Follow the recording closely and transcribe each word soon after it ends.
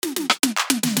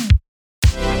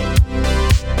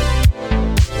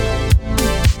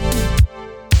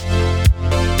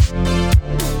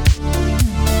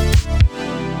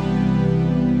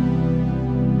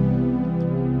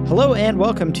and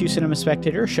welcome to Cinema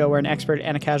Spectator, a show where an expert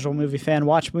and a casual movie fan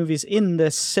watch movies in the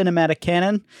cinematic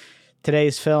canon.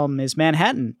 Today's film is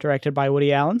Manhattan, directed by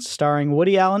Woody Allen, starring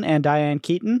Woody Allen and Diane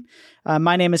Keaton.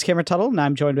 My name is Cameron Tuttle, and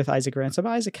I'm joined with Isaac Ransom.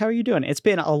 Isaac, how are you doing? It's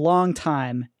been a long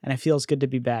time, and it feels good to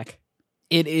be back.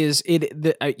 It is.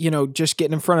 Just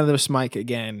getting in front of this mic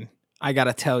again, I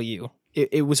gotta tell you,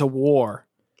 it was a war.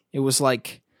 It was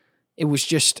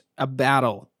just a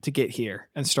battle to get here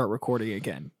and start recording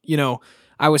again. You know,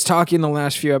 I was talking the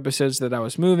last few episodes that I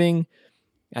was moving.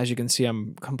 As you can see,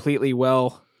 I'm completely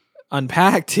well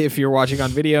unpacked. If you're watching on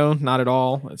video, not at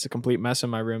all. It's a complete mess in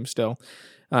my room still.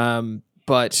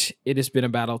 But it has been a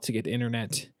battle to get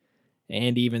internet.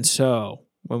 And even so,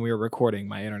 when we were recording,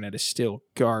 my internet is still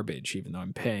garbage, even though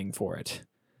I'm paying for it.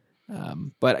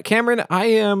 But Cameron, I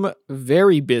am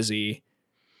very busy,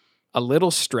 a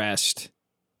little stressed,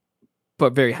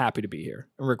 but very happy to be here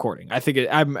and recording. I think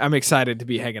I'm excited to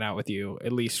be hanging out with you,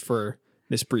 at least for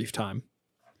this brief time.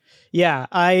 Yeah,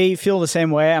 I feel the same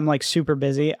way. I'm like super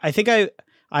busy. I think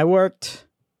I worked.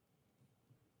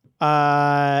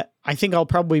 I think I'll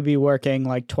probably be working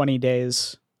like 20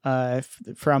 days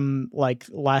from like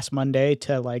last Monday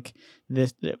to like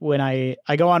this when I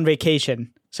go on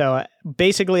vacation. So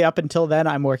basically up until then,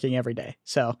 I'm working every day.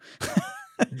 So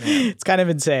it's kind of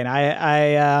insane. I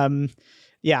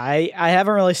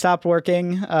haven't really stopped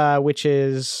working, which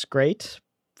is great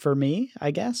for me,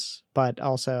 I guess. But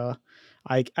also,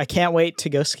 I can't wait to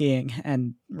go skiing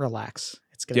and relax.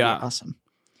 It's gonna be awesome.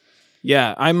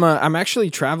 Yeah, I'm actually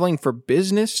traveling for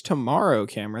business tomorrow,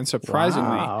 Cameron. Surprisingly,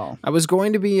 wow. I was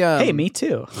going to be. Hey, me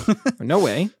too. No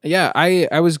way. Yeah,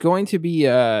 I was going to be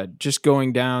just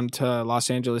going down to Los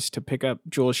Angeles to pick up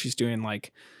Jules. She's doing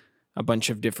like a bunch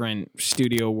of different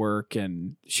studio work,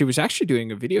 and she was actually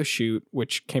doing a video shoot,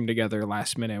 which came together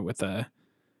last minute with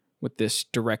this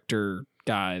director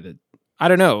guy that I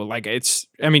don't know. Like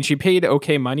she paid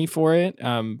okay money for it.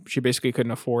 She basically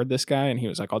couldn't afford this guy, and he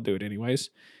was like, "I'll do it anyways."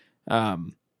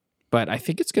 But I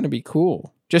think it's going to be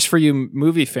cool just for you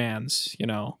movie fans. You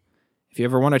know, if you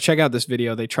ever want to check out this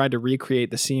video, they tried to recreate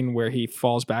the scene where he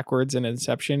falls backwards in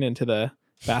Inception into the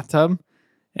bathtub.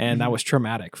 And that was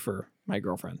traumatic for my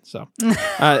girlfriend. So,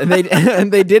 and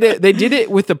they did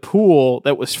it with the pool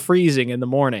that was freezing in the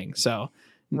morning. So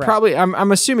right. Probably,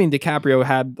 I'm assuming DiCaprio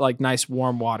had like nice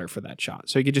warm water for that shot.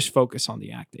 So he could just focus on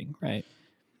the acting, right?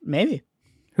 Maybe.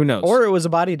 Who knows? Or it was a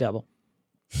body double.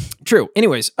 True.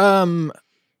 Anyways, I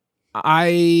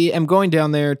am going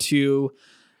down there to.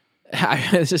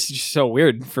 This is just so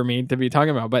weird for me to be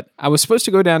talking about, but I was supposed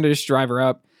to go down to just drive her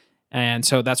up, and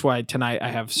so that's why tonight I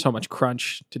have so much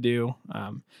crunch to do.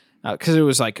 Because it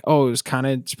was like, it was kind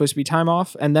of supposed to be time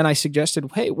off, and then I suggested,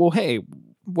 hey,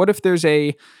 what if there's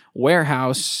a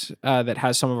warehouse that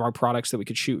has some of our products that we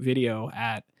could shoot video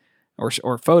at,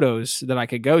 or photos that I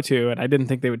could go to, and I didn't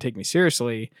think they would take me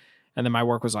seriously. And then my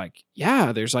work was like,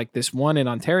 yeah, there's like this one in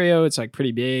Ontario. It's like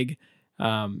pretty big.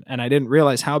 And I didn't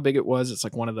realize how big it was. It's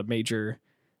like one of the major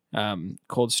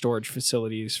cold storage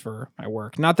facilities for my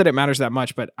work. Not that it matters that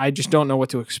much, but I just don't know what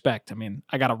to expect. I mean,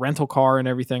 I got a rental car and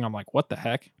everything. I'm like, what the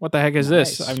heck? What the heck is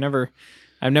this? I've never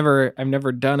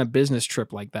done a business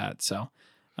trip like that. So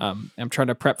I'm trying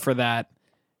to prep for that.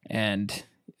 And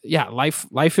yeah,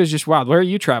 life is just wild. Where are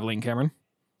you traveling, Cameron?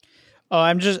 Oh,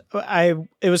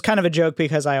 it was kind of a joke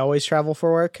because I always travel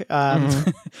for work.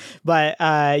 But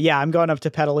I'm going up to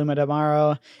Petaluma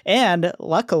tomorrow. And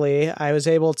luckily I was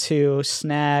able to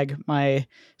snag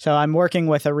so I'm working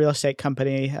with a real estate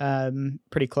company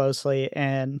pretty closely.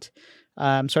 And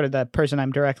sort of the person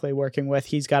I'm directly working with,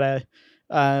 he's got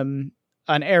an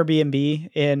Airbnb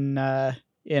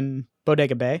in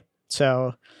Bodega Bay.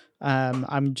 So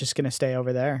I'm just going to stay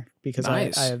over there because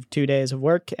nice. I have 2 days of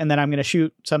work, and then I'm going to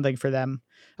shoot something for them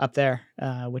up there,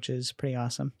 which is pretty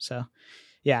awesome. So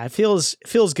yeah, it feels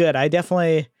good. I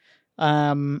definitely,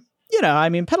 Petaluma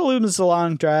is a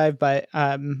long drive, but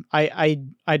I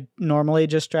normally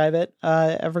just drive it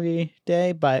every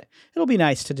day, but it'll be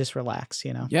nice to just relax,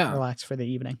 relax for the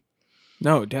evening.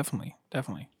 No, definitely.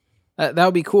 That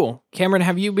would be cool. Cameron,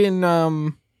 have you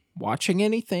been watching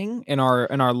anything in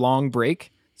our long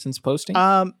break since posting?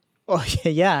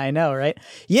 Yeah, I know, right?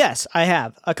 Yes, I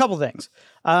have a couple things.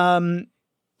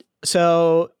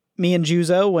 So me and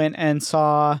Juzo went and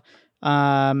saw,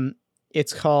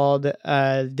 it's called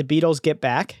The Beatles Get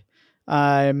Back.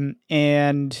 And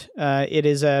it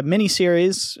is a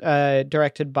miniseries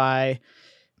directed by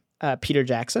Peter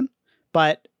Jackson,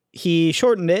 but he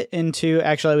shortened it into,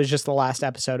 actually it was just the last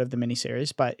episode of the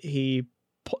miniseries, but he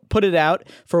put it out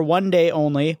for one day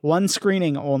only, one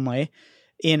screening only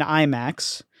in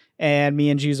IMAX. and me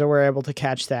and Juzo were able to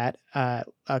catch that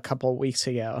a couple weeks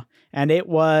ago, and it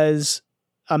was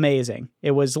amazing.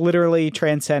 It was literally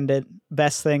transcendent.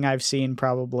 Best thing I've seen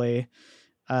probably.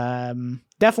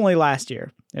 Definitely last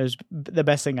year. It was the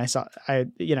best thing I saw.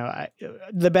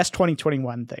 The best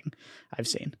 2021 thing I've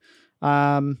seen.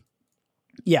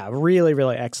 Yeah, really,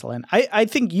 really excellent. I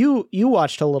think you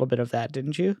watched a little bit of that,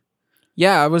 didn't you?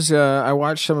 Yeah, I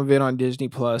watched some of it on Disney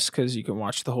Plus because you can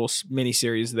watch the whole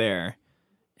miniseries there,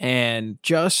 and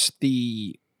just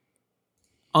the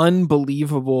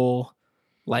unbelievable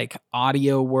like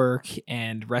audio work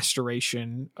and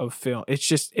restoration of film.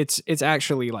 It's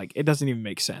actually like it doesn't even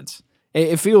make sense.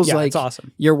 It feels like it's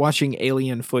awesome. You're watching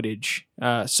alien footage.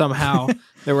 Somehow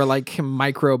there were like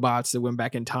microbots that went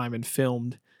back in time and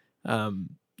filmed,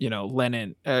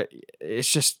 Lennon.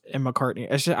 It's just and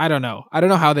McCartney. I don't know. I don't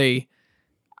know how they.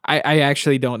 I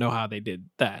actually don't know how they did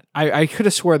that. I could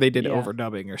have swore they did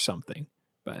overdubbing or something,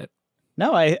 but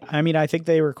no. I mean I think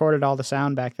they recorded all the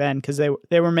sound back then because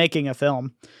they were making a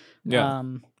film. Yeah.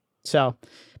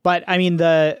 But I mean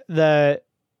the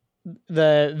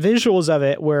visuals of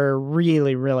it were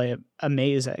really, really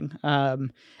amazing.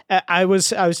 I was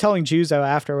telling Juzo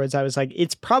afterwards, I was like,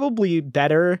 it's probably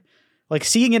better, like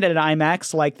seeing it at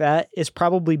IMAX like that is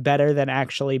probably better than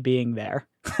actually being there.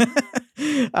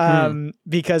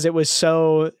 Because it was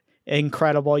so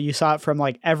incredible. You saw it from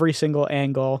like every single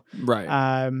angle.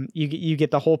 Right. You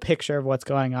get the whole picture of what's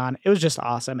going on. It was just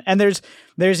awesome. And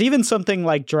there's even something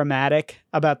like dramatic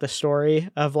about the story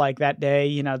of like that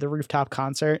day, the rooftop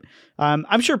concert.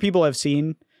 I'm sure people have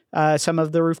seen some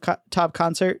of the rooftop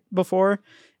concert before,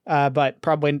 but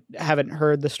probably haven't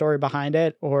heard the story behind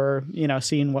it or,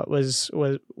 seen what was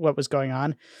going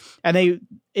on. And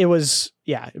it was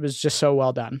just so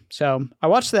well done. So I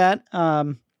watched that.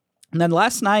 And then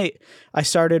last night I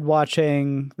started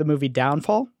watching the movie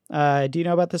Downfall. Do you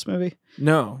know about this movie?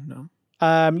 No.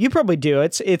 You probably do.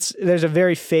 There's a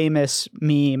very famous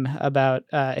meme about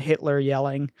Hitler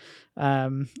yelling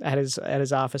at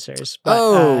his officers.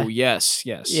 But, yes.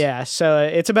 Yeah, so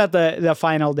it's about the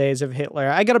final days of Hitler.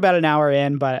 I got about an hour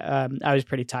in, but I was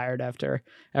pretty tired after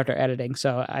editing,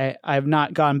 so I've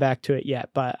not gone back to it yet.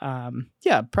 But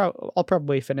I'll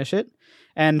probably finish it,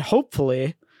 and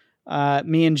hopefully,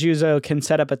 me and Juzo can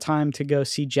set up a time to go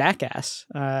see Jackass,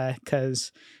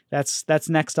 because that's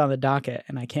next on the docket,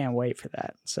 and I can't wait for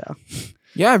that. So,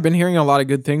 yeah, I've been hearing a lot of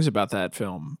good things about that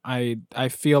film. I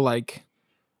feel like.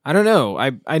 I don't know.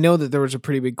 I know that there was a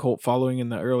pretty big cult following in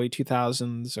the early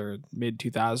 2000s or mid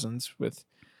 2000s with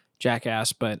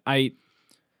Jackass, but I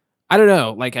don't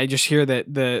know. Like I just hear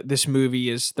that this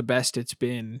movie is the best it's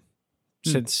been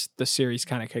since the series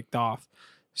kind of kicked off.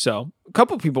 So a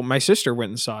couple people, my sister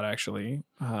went and saw it actually,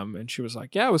 and she was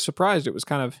like, "Yeah, I was surprised. It was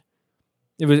kind of,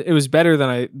 it was better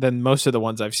than most of the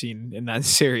ones I've seen in that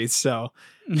series." So.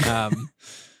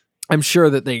 I'm sure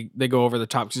that they go over the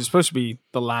top because it's supposed to be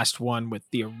the last one with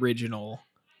the original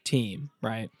team,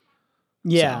 right?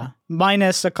 Yeah, so.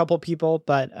 Minus a couple people,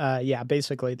 but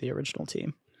basically the original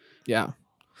team. Yeah.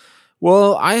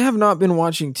 Well, I have not been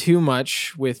watching too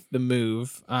much with The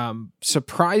Move.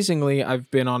 Surprisingly, I've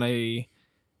been on a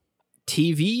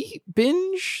TV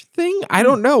binge thing. I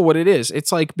don't know what it is.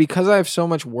 It's like because I have so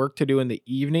much work to do in the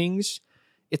evenings,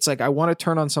 it's like I want to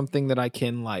turn on something that I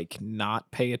can like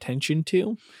not pay attention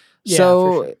to. Yeah,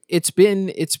 so sure. It's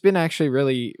been actually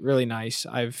really, really nice.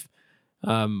 I've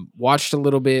watched a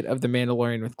little bit of The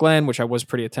Mandalorian with Glenn, which I was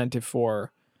pretty attentive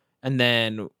for. And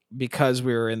then because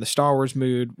we were in the Star Wars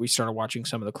mood, we started watching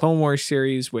some of the Clone Wars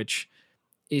series, which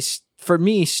is for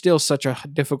me still such a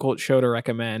difficult show to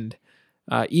recommend.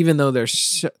 Even though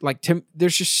there's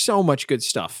there's just so much good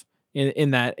stuff in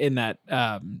that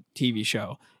TV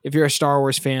show. If you're a Star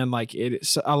Wars fan, like a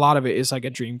lot of it is like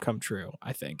a dream come true,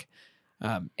 I think.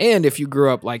 And if you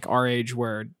grew up like our age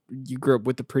where you grew up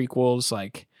with the prequels,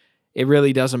 like it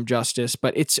really does them justice,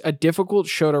 but it's a difficult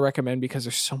show to recommend because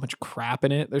there's so much crap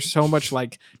in it. There's so much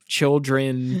like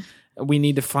children. We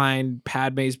need to find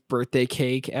Padme's birthday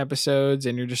cake episodes.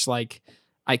 And you're just like,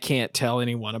 I can't tell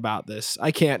anyone about this. I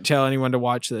can't tell anyone to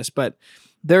watch this, but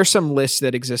there's some lists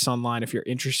that exist online if you're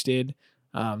interested,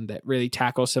 that really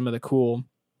tackle some of the cooler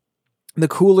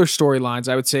storylines.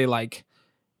 I would say like,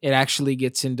 it actually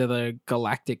gets into the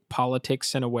galactic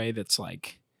politics in a way that's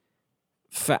like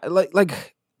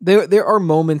there are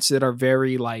moments that are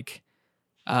very like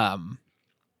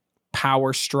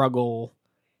power struggle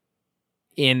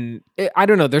I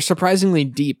don't know, they're surprisingly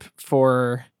deep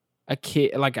for a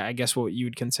kid, like I guess what you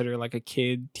would consider like a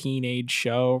kid teenage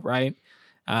show, right?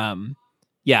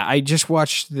 I just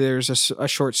watched there's a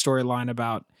short storyline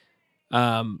about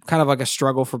kind of like a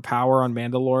struggle for power on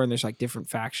Mandalore, and there's like different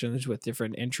factions with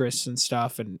different interests and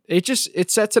stuff, and it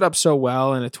sets it up so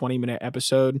well in a 20-minute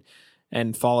episode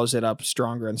and follows it up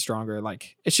stronger and stronger.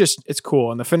 Like it's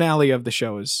cool, and the finale of the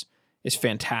show is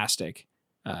fantastic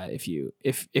if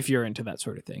you're into that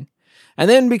sort of thing. And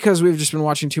then because we've just been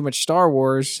watching too much Star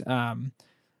Wars,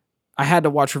 I had to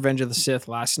watch Revenge of the Sith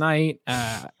last night.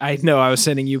 I know I was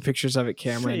sending you pictures of it,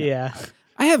 Cameron. Yeah.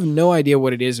 I have no idea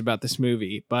what it is about this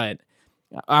movie, but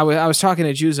I was talking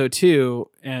to Juzo too,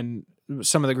 and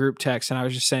some of the group texts, and I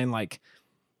was just saying, like,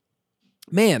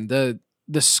 man,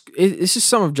 this is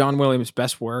some of John Williams'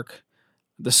 best work.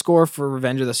 The score for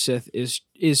Revenge of the Sith is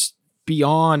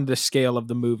beyond the scale of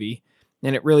the movie,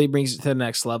 and it really brings it to the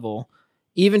next level,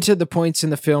 even to the points in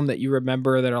the film that you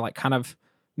remember that are like kind of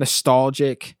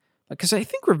nostalgic. Because I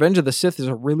think Revenge of the Sith is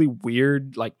a really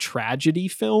weird, like, tragedy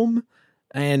film,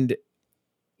 and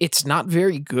it's not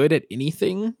very good at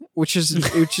anything, which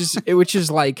is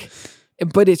like,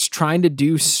 but it's trying to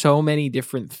do so many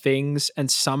different things, and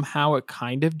somehow it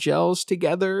kind of gels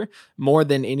together more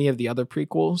than any of the other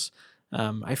prequels.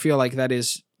 I feel like that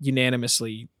is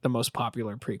unanimously the most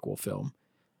popular prequel film.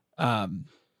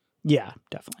 Yeah,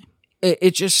 definitely.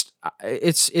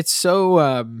 It's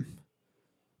so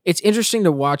it's interesting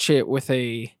to watch it with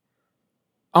a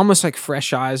almost like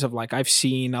fresh eyes of like, I've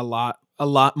seen a lot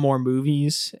more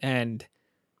movies, and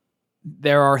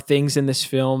there are things in this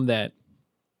film that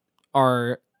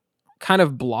are kind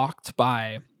of blocked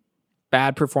by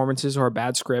bad performances or a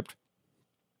bad script,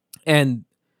 and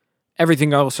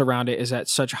everything else around it is at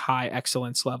such high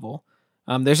excellence level.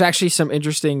 There's actually some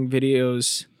interesting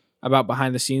videos about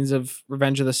behind the scenes of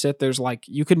Revenge of the Sith. There's like,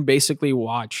 you can basically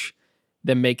watch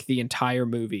them make the entire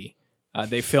movie.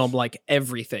 They filmed like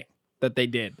everything that they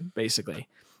did, basically.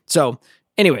 So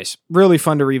anyways, really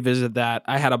fun to revisit that.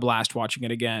 I had a blast watching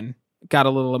it again. Got a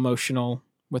little emotional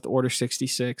with Order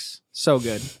 66. So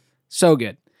good. So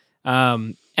good.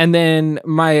 And then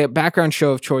my background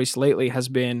show of choice lately has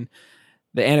been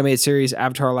the animated series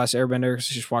Avatar: Last Airbender,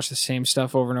 because I just watch the same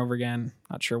stuff over and over again.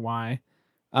 Not sure why.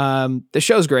 The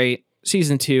show's great.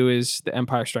 Season 2 is The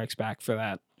Empire Strikes Back for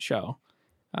that show.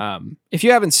 If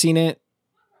you haven't seen it,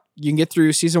 you can get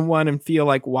through season 1 and feel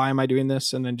like, why am I doing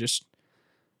this? And then just,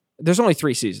 there's only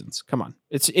 3 seasons. Come on.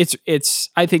 It's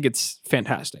I think it's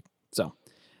fantastic. So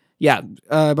yeah,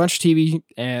 a bunch of TV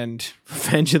and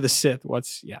Revenge of the Sith.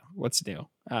 What's the deal?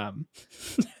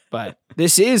 But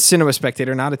this is Cinema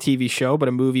Spectator, not a TV show, but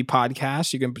a movie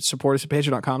podcast. You can support us at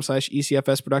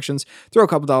patreon.com/ECFS Productions. Throw a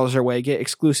couple dollars our way, get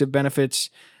exclusive benefits.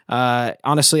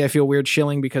 Honestly, I feel weird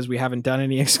shilling because we haven't done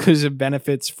any exclusive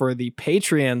benefits for the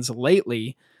Patreons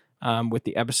lately with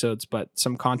the episodes, but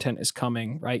some content is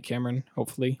coming, right, Cameron?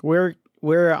 Hopefully. We're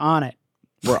on it.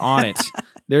 We're on it.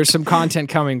 There's some content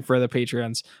coming for the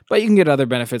Patreons, but you can get other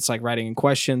benefits like writing in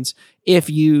questions if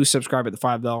you subscribe at the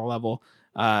 $5 level.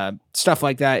 Stuff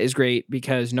like that is great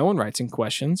because no one writes in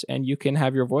questions, and you can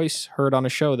have your voice heard on a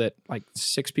show that like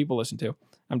 6 people listen to.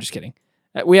 I'm just kidding.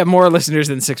 We have more listeners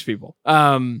than 6 people.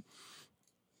 Not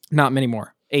many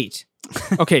more. 8.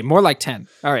 Okay, more like 10.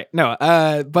 All right. No,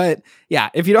 but yeah,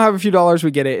 if you don't have a few dollars,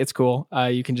 we get it. It's cool.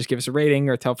 You can just give us a rating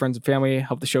or tell friends and family,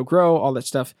 help the show grow. All that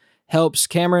stuff helps.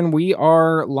 Cameron, we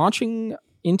are launching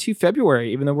into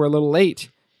February, even though we're a little late.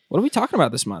 What are we talking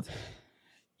about this month?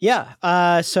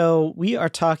 Yeah. So we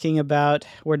are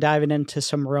we're diving into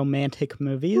some romantic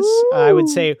movies. I would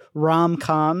say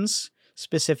rom-coms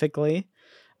specifically.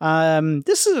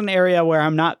 This is an area where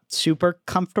I'm not super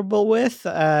comfortable with,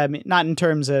 not in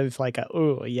terms of like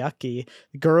yucky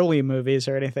girly movies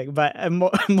or anything, but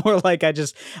more like I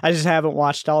just haven't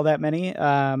watched all that many.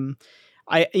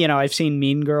 I've seen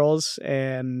Mean Girls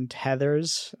and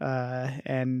Heathers,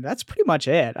 and that's pretty much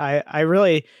it. I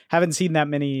really haven't seen that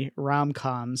many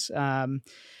rom-coms.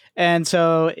 And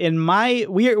so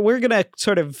we're going to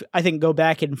sort of, I think, go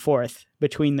back and forth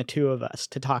between the two of us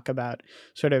to talk about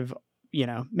sort of,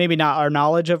 maybe not our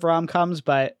knowledge of rom-coms,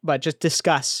 but just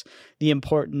discuss the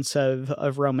importance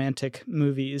of romantic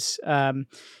movies.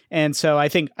 And so I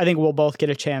think we'll both get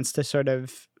a chance to sort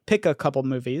of pick a couple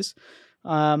movies.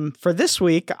 For this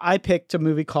week, I picked a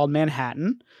movie called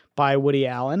Manhattan by Woody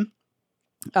Allen.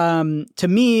 To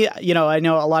me, I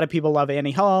know a lot of people love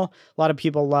Annie Hall. A lot of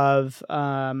people love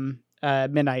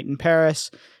Midnight in Paris.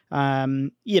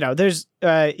 There's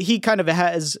he kind of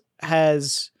has.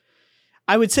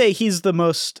 I would say he's the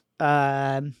most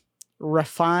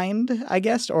refined, I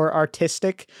guess, or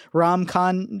artistic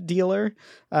rom-com dealer.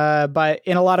 But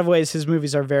in a lot of ways, his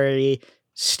movies are very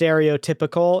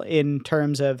stereotypical in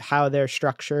terms of how they're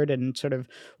structured and sort of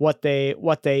what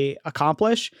they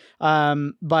accomplish.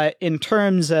 But in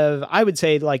terms of, I would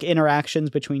say, like interactions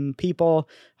between people,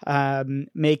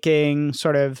 making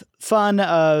sort of fun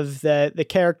of the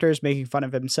characters, making fun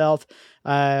of himself,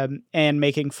 and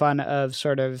making fun of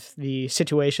sort of the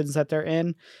situations that they're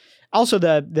in. Also,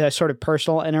 the sort of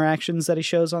personal interactions that he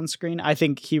shows on screen, I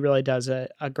think he really does a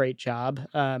great job.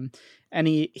 And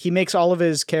he makes all of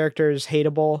his characters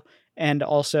hateable and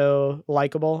also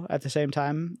likable at the same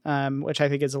time, which I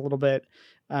think is a little bit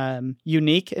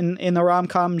unique in the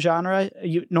rom-com genre.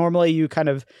 Normally you kind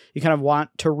of want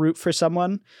to root for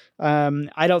someone.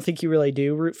 I don't think you really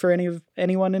do root for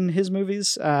anyone in his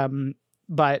movies,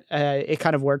 but it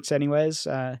kind of works anyways,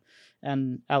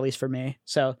 and at least for me.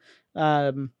 So.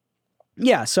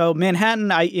 Yeah, so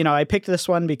Manhattan, I picked this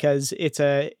one because it's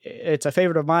a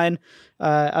favorite of mine,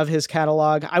 of his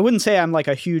catalog. I wouldn't say I'm like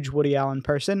a huge Woody Allen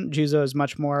person. Juzo is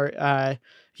much more.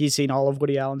 He's seen all of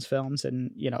Woody Allen's films and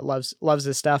loves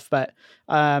his stuff. But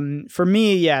for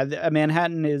me, yeah,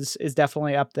 Manhattan is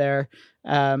definitely up there.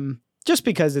 Just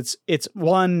because it's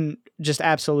one, just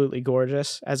absolutely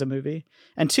gorgeous as a movie,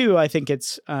 and two, I think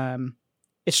it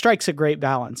strikes a great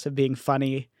balance of being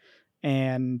funny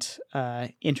and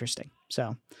interesting.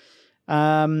 So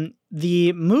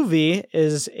the movie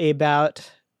is about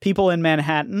people in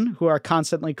Manhattan who are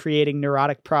constantly creating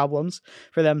neurotic problems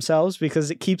for themselves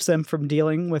because it keeps them from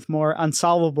dealing with more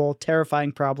unsolvable,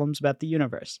 terrifying problems about the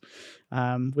universe,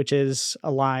 which is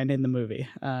a line in the movie.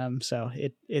 So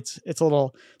it's a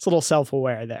little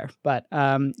self-aware there, but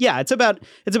yeah, it's about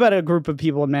a group of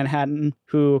people in Manhattan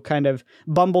who kind of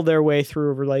bumble their way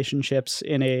through relationships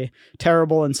in a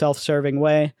terrible and self-serving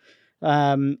way.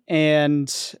 And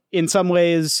in some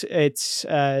ways it's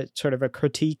sort of a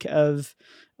critique of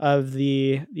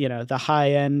the, the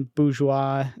high end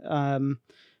bourgeois,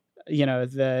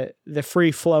 the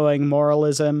free flowing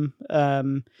moralism.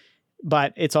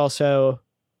 But it's also,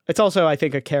 I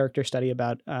think, a character study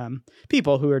about,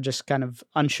 people who are just kind of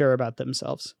unsure about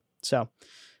themselves. So,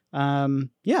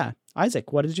 yeah,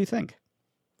 Isaac, what did you think?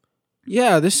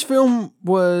 Yeah, this film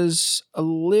was a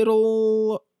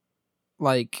little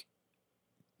like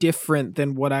different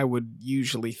than what I would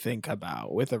usually think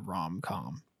about with a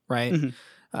rom-com, right?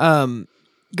 Mm-hmm.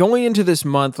 Going into this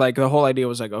month, like the whole idea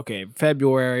was like, okay,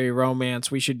 February romance,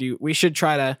 we should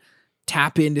try to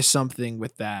tap into something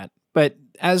with that. But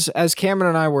as Cameron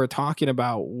and I were talking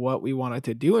about what we wanted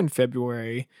to do in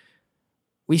February,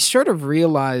 we sort of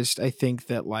realized, I think,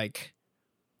 that like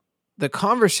the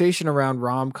conversation around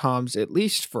rom-coms, at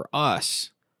least for us,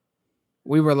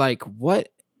 we were like, what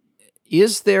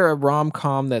is there a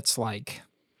rom-com that's like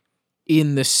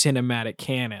in the cinematic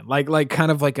canon? Like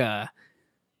kind of like a,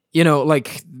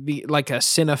 like a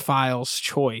cinephile's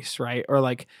choice, right? Or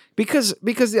like, because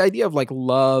the idea of like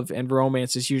love and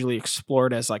romance is usually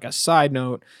explored as like a side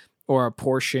note or a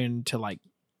portion to like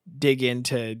dig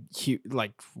into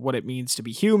like what it means to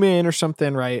be human or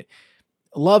something, right?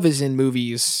 Love is in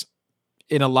movies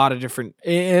in a lot of different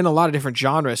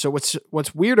genres. So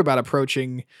what's weird about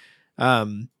approaching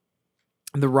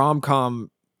the rom-com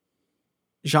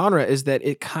genre is that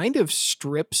it kind of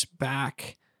strips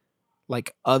back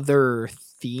like other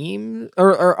theme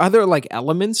or other like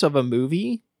elements of a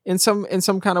movie in some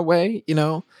kind of way.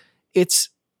 It's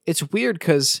weird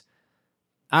because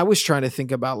I was trying to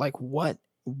think about like what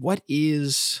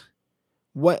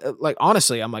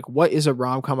honestly, I'm like, what is a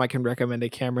rom-com I can recommend to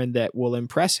Cameron that will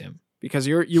impress him? Because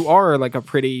you are like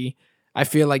I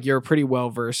feel like you're a pretty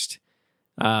well-versed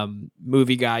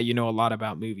movie guy. You know a lot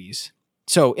about movies.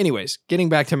 So anyways, getting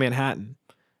back to Manhattan,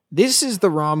 this is the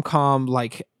rom-com,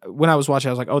 like when I was watching,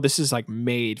 I was like, oh, this is like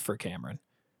made for Cameron.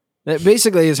 That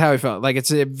basically is how I felt. Like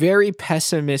it's a very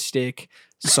pessimistic,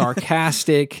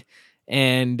 sarcastic,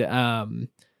 and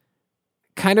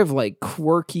kind of like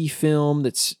quirky film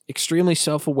that's extremely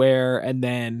self-aware, and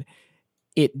then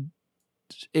it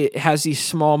has these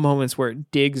small moments where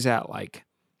it digs at like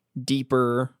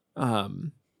deeper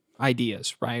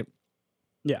ideas, right?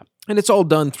 Yeah. And it's all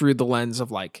done through the lens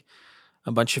of like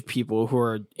a bunch of people who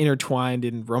are intertwined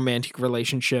in romantic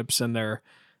relationships and they're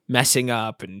messing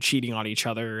up and cheating on each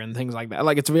other and things like that.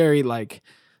 Like it's very like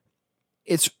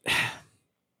it's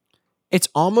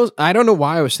almost, I don't know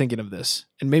why I was thinking of this,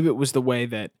 and maybe it was the way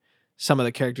that some of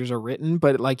the characters are written,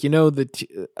 but like,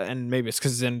 and maybe it's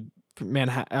because it's in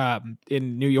Manhattan,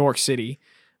 in New York City,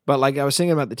 but like I was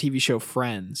thinking about the TV show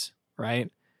Friends,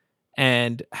 right?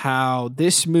 And how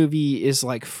this movie is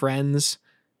like Friends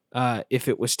if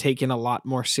it was taken a lot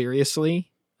more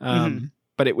seriously,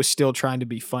 but it was still trying to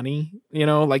be funny.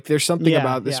 Like there's something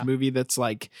about this movie that's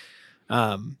like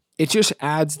it just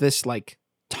adds this like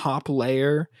top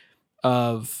layer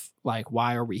of like,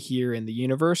 why are we here in the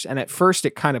universe? And at first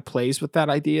it kind of plays with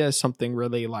that idea as something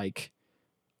really like,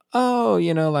 oh,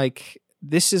 like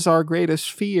this is our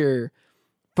greatest fear.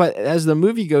 But as the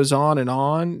movie goes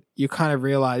on, you kind of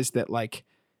realize that like,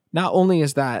 not only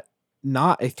is that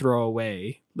not a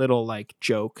throwaway little like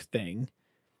joke thing,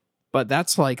 but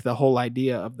that's like the whole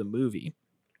idea of the movie.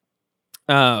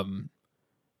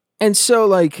 And so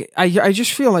like, I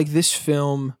just feel like this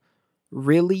film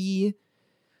really,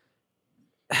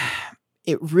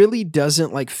 it really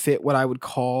doesn't like fit what I would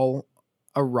call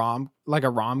a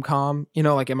rom-com,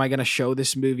 like, am I going to show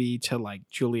this movie to like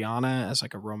Juliana as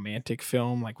like a romantic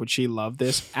film? Like, would she love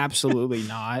this? Absolutely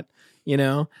not.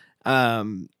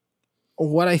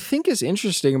 What I think is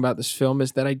interesting about this film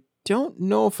is that I don't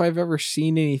know if I've ever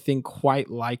seen anything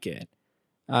quite like it.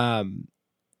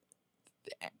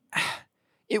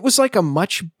 It was like a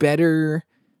much better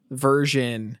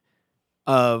version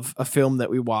of a film that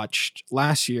we watched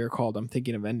last year called I'm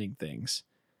Thinking of Ending Things.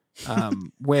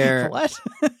 Where what?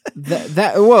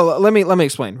 well, let me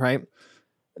explain, right?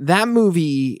 That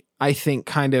movie, I think,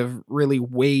 kind of really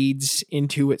wades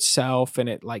into itself, and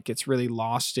it like gets really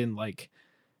lost in like,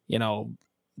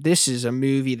 this is a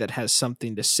movie that has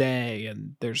something to say,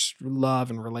 and there's love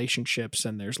and relationships,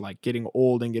 and there's like getting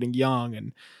old and getting young,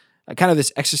 and kind of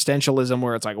this existentialism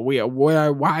where it's like,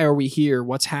 why are we here?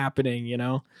 What's happening?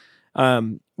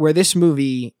 Where this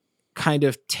movie kind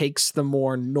of takes the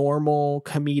more normal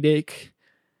comedic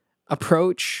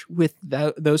approach with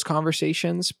those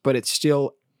conversations, but it's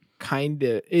still kind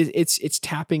of, it's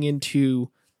tapping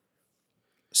into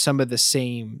some of the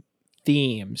same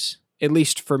themes, at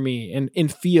least for me, in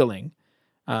feeling,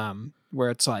 where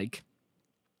it's like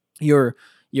you're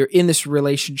in this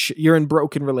relationship, you're in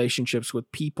broken relationships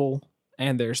with people,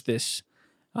 and there's this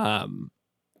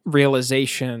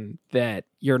realization that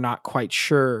you're not quite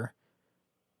sure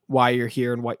why you're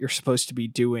here and what you're supposed to be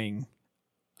doing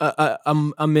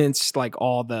amidst like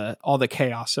all the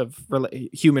chaos of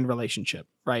human relationship,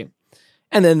 right?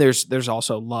 And then there's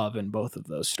also love in both of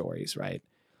those stories, right?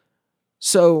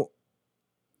 So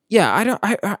yeah,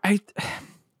 I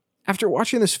after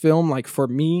watching this film, like for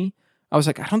me, I was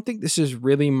like, I don't think this is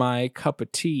really my cup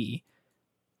of tea,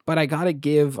 but I got to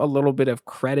give a little bit of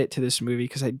credit to this movie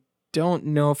because I don't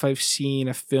know if I've seen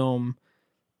a film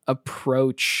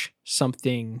approach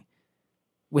something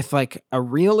with like a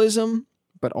realism,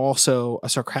 but also a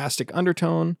sarcastic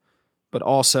undertone, but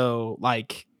also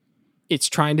like it's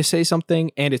trying to say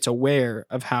something and it's aware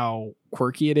of how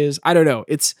quirky it is. I don't know.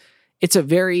 It's a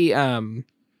very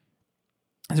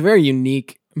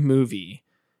unique movie.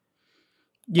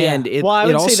 Yeah. And I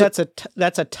would also, say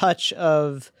that's a touch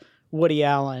of Woody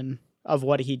Allen, of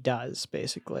what he does,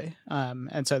 basically.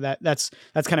 And so that's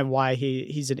kind of why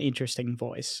he's an interesting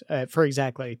voice, for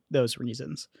exactly those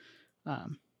reasons.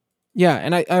 Yeah,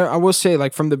 and I will say,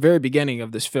 like, from the very beginning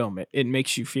of this film, it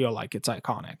makes you feel like it's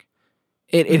iconic.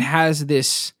 It has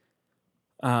this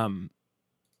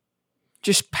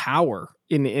just power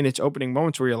in its opening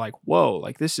moments where you're like, whoa,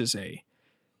 like this is a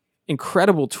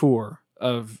incredible tour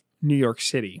of New York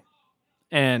City.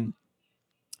 And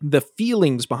the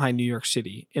feelings behind New York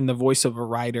City in the voice of a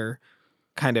writer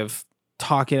kind of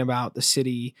talking about the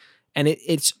city. And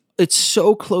it's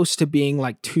so close to being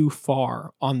like too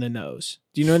far on the nose.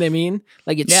 Do you know what I mean?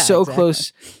 Like it's so exactly.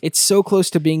 Close. It's so close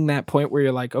to being that point where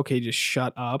you're like, okay, just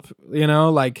shut up.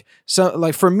 Like, so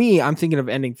like for me, I'm thinking of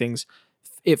Ending Things.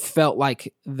 It felt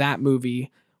like that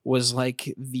movie was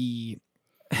like the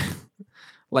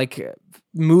like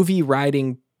movie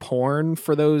writing porn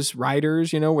for those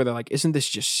writers, where they're like, isn't this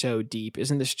just so deep?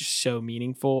 Isn't this just so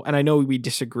meaningful? And I know we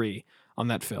disagree on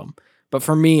that film, but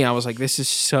for me, I was like, this is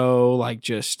so like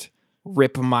just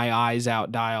rip my eyes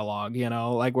out dialogue,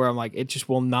 like where I'm like, it just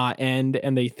will not end.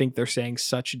 And they think they're saying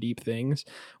such deep things,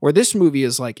 where this movie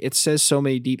is like, it says so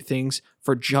many deep things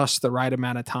for just the right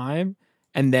amount of time.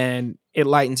 And then it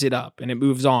lightens it up and it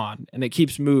moves on and it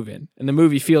keeps moving. And the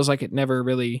movie feels like it never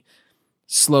really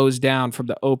slows down from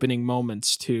the opening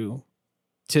moments to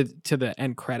the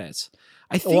end credits.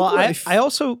 I think. Well, I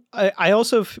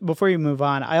also before you move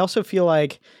on, I also feel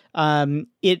like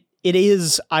it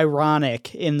is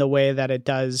ironic in the way that it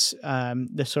does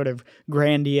the sort of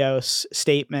grandiose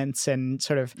statements and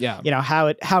sort of how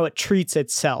it treats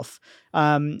itself,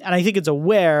 and I think it's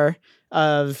aware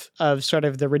of sort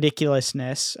of the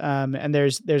ridiculousness, and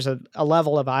there's a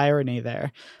level of irony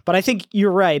there. But I think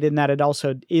you're right in that it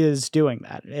also is doing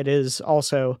that. It is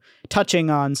also touching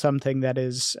on something that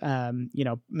is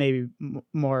maybe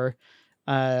more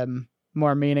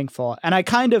meaningful. And I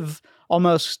kind of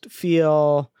almost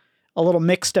feel a little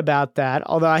mixed about that,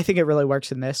 although I think it really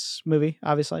works in this movie,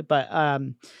 obviously. But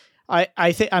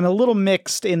I think I'm a little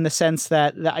mixed in the sense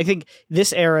that I think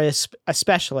this era is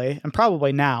especially, and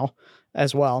probably now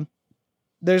as well,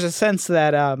 there's a sense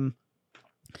that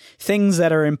things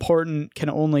that are important can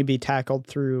only be tackled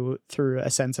through a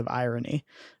sense of irony,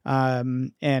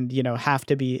 and have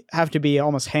to be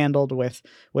almost handled with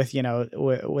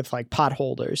like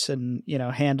potholders, and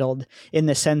handled in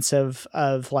the sense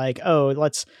of like, oh,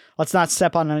 let's not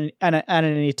step on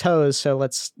any toes, so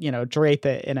let's drape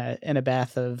it in a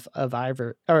bath of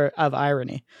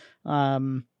irony.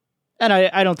 And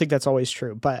I don't think that's always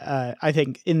true, but I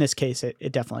think in this case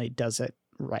it definitely does it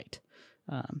right.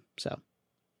 So.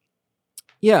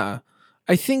 Yeah,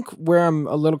 I think where I'm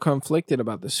a little conflicted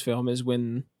about this film is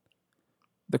when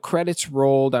the credits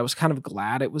rolled, I was kind of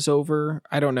glad it was over.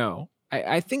 I don't know.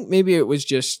 I think maybe it was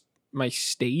just my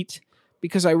state,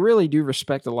 because I really do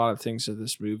respect a lot of things that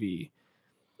this movie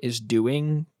is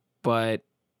doing, but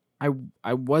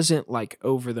I wasn't like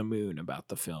over the moon about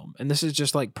the film. And this is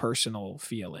just like personal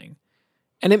feeling.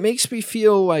 And it makes me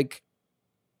feel like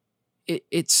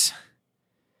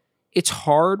it's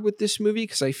hard with this movie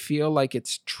because I feel like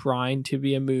it's trying to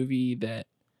be a movie that,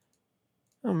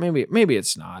 well, maybe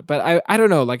it's not, but I don't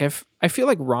know. Like I feel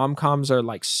like rom-coms are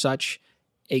like such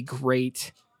a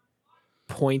great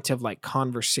point of like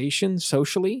conversation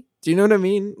socially. Do you know what I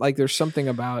mean? Like there's something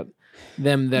about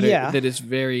them that that is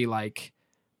very like,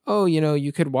 oh,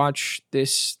 you could watch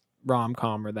this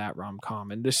rom-com or that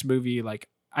rom-com, and this movie, like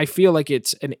I feel like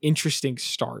it's an interesting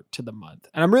start to the month,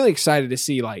 and I'm really excited to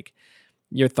see like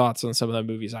your thoughts on some of the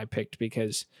movies I picked,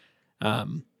 because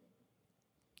we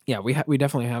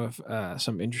definitely have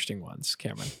some interesting ones,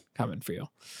 Cameron, coming for you.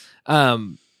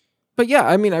 But yeah,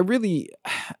 I mean, I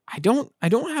don't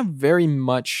have very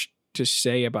much to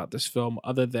say about this film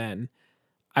other than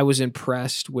I was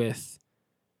impressed with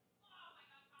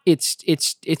its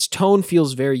tone.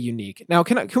 Feels very unique. Now,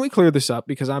 can we clear this up,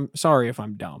 because I'm sorry if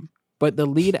I'm dumb, but the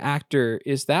lead actor,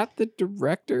 is that the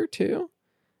director too?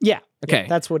 Yeah. Okay. Yeah,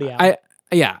 that's Woody Allen.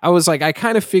 I was like, I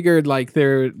kind of figured like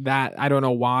I don't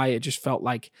know why, it just felt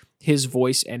like his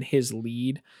voice and his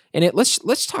lead. And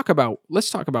let's talk about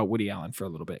Woody Allen for a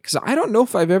little bit, because I don't know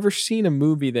if I've ever seen a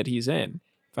movie that he's in,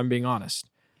 if I'm being honest.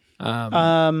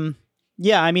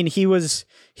 Yeah, I mean, he was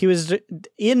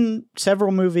in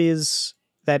several movies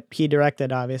that he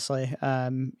directed, obviously,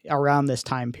 around this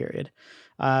time period.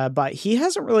 But he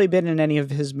hasn't really been in any of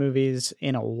his movies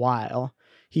in a while.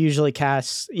 He usually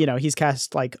casts, he's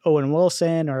cast like Owen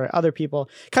Wilson or other people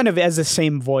kind of as the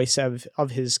same voice of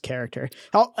his character.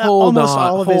 Hold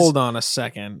on a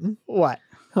second. What?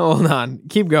 Hold on.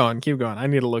 Keep going. I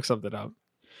need to look something up.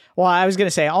 Well, I was going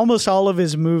to say almost all of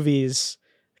his movies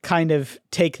kind of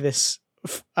take this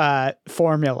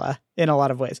formula in a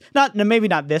lot of ways. Maybe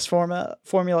not this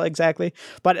formula exactly,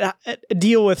 but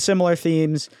deal with similar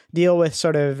themes, deal with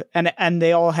sort of, and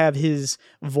they all have his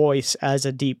voice as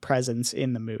a deep presence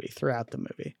in the movie, throughout the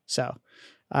movie. So,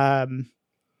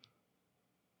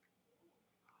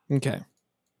 okay.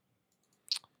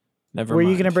 Never Were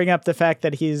mind. you going to bring up the fact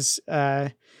that he's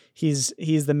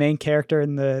the main character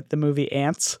in the movie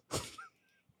Ants?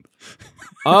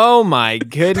 Oh my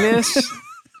goodness.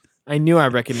 I knew I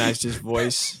recognized his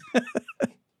voice.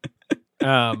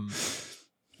 No,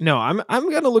 I'm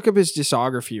gonna look up his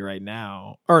discography right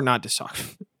now, or not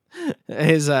discography,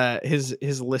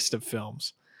 his list of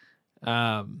films,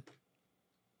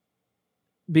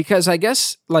 because I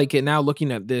guess like now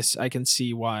looking at this, I can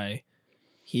see why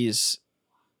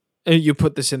you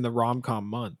put this in the rom-com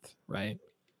month, right?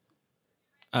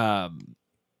 Yeah,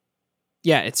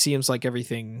 it seems like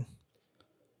everything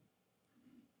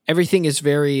is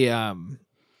very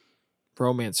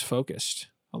romance focused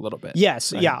a little bit.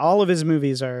 Yes, right? yeah, all of his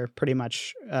movies are pretty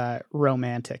much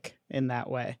romantic in that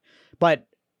way. But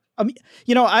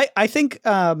I think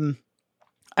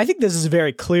this is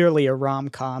very clearly a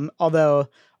rom-com, although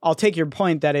I'll take your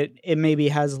point that it maybe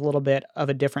has a little bit of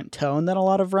a different tone than a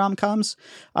lot of rom-coms.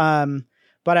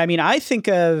 But I mean, I think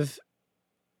of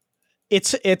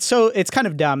it's kind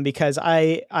of dumb, because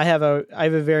I have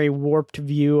a very warped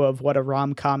view of what a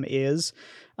rom-com is.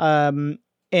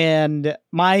 And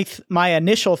my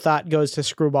initial thought goes to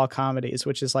screwball comedies,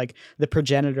 which is like the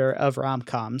progenitor of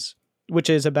rom-coms, which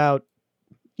is about,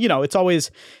 it's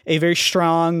always a very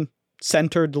strong,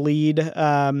 centered lead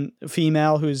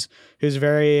female who's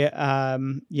very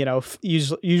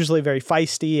usually very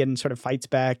feisty and sort of fights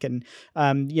back, and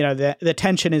the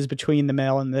tension is between the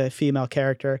male and the female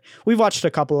character. We've watched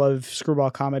a couple of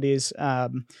screwball comedies.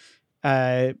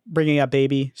 Bringing Up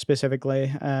Baby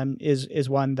specifically is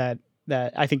one that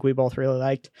I think we both really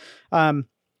liked.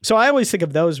 So I always think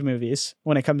of those movies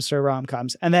when it comes to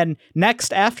rom-coms. And then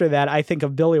next after that, I think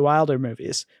of Billy Wilder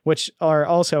movies, which are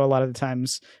also a lot of the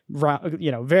times,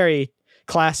 very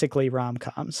classically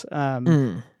rom-coms.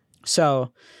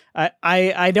 So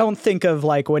I don't think of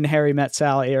like When Harry Met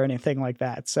Sally or anything like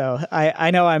that. So I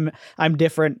know I'm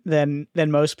different than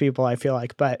most people, I feel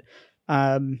like, but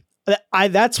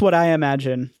that's what I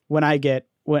imagine when I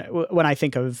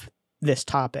think of this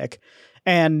topic.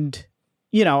 And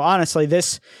honestly,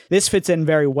 this fits in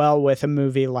very well with a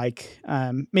movie like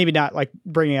maybe not like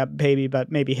Bringing Up Baby,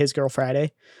 but maybe His Girl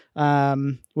Friday,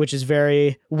 which is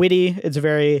very witty. It's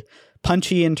very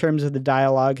punchy in terms of the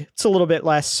dialogue. It's a little bit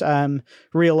less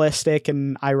realistic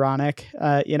and ironic.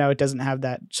 It doesn't have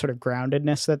that sort of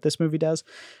groundedness that this movie does.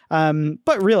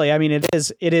 But really, I mean, it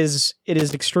is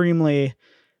extremely.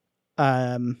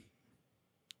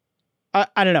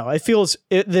 I don't know. It feels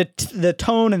the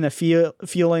tone and the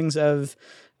feelings of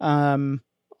a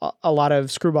lot of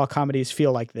screwball comedies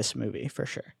feel like this movie for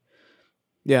sure.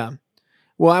 Yeah.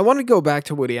 Well, I want to go back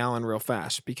to Woody Allen real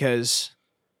fast because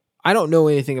I don't know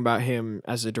anything about him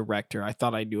as a director. I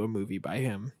thought I'd do a movie by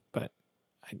him, but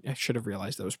I should have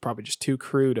realized that was probably just too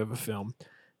crude of a film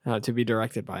to be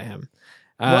directed by him.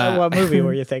 What movie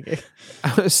were you thinking?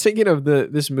 I was thinking of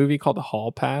this movie called The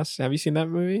Hall Pass. Have you seen that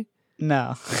movie?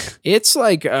 No. It's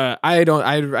like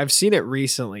I've seen it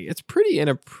recently. It's pretty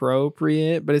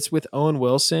inappropriate, but it's with Owen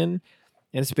Wilson,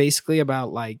 and it's basically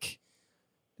about like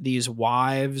these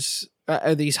wives,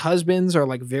 these husbands are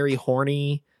like very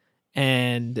horny,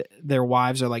 and their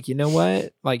wives are like, you know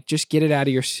what? Like, just get it out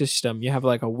of your system. You have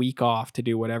like a week off to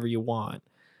do whatever you want,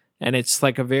 and it's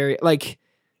like a very like,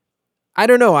 I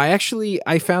don't know. I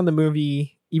found the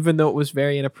movie, even though it was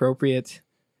very inappropriate,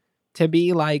 to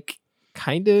be like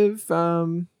kind of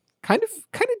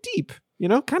deep,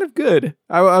 kind of good.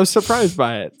 I was surprised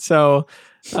by it. So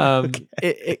okay.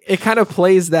 it kind of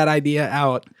plays that idea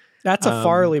out. That's a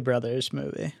Farley Brothers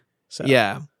movie. So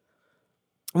yeah.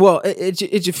 Well, it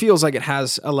just feels like it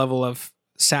has a level of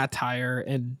satire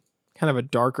and kind of a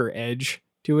darker edge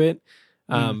to it.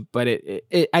 But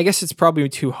it I guess it's probably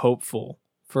too hopeful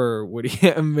for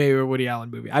maybe a Woody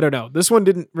Allen movie. I don't know. This one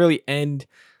didn't really end.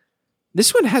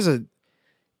 This one has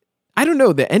I don't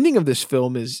know. The ending of this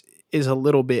film is a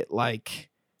little bit like,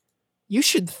 you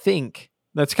should think.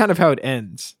 That's kind of how it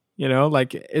ends.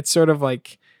 Like it's sort of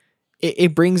like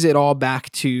it brings it all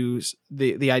back to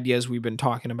the ideas we've been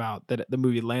talking about that the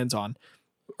movie lands on.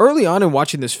 Early on in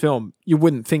watching this film, you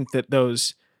wouldn't think that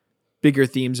those bigger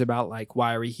themes about like,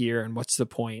 why are we here and what's the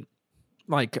point?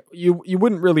 Like you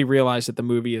wouldn't really realize that the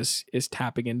movie is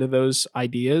tapping into those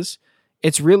ideas.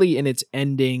 It's really in its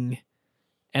ending,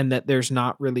 and that there's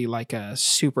not really like a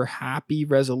super happy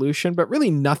resolution, but really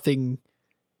nothing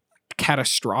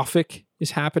catastrophic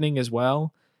is happening as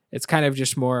well. It's kind of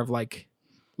just more of like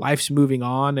life's moving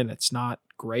on and it's not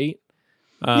great.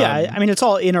 Yeah, I mean, it's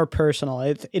all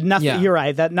interpersonal. Nothing. Yeah. You're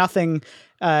right that nothing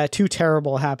too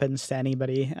terrible happens to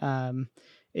anybody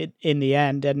in the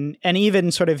end, and even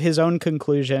sort of his own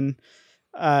conclusion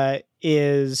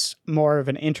is more of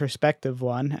an introspective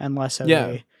one and less of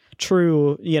a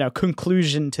true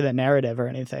conclusion to the narrative or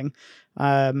anything,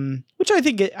 which I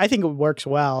think it works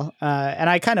well, and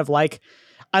I kind of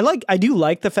I do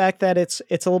like the fact that it's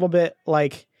a little bit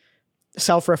like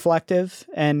self-reflective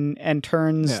and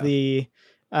turns the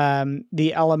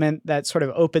element that sort of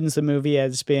opens the movie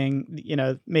as being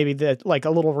maybe like a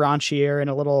little raunchier and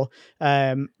a little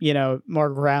more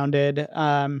grounded,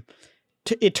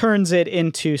 it turns it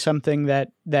into something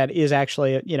that is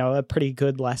actually a pretty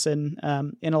good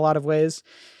lesson in a lot of ways.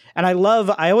 And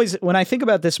when I think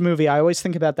about this movie, I always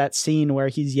think about that scene where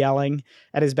he's yelling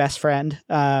at his best friend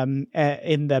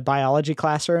in the biology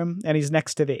classroom, and he's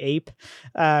next to the ape,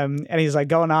 and he's like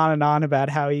going on and on about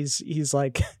how he's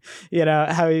like,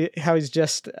 how he's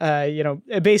just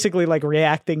basically like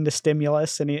reacting to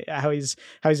stimulus, and how he's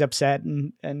upset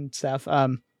and stuff.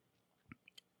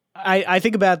 I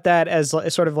think about that as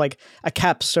sort of like a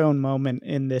capstone moment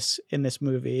in this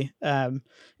movie,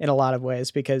 in a lot of ways,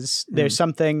 because there's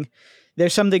something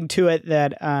to it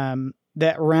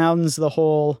that rounds the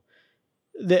whole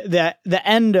the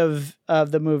end of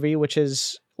the movie, which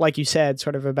is, like you said,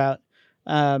 sort of about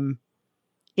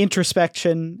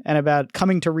introspection and about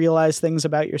coming to realize things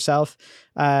about yourself,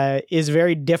 is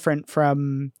very different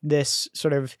from this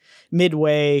sort of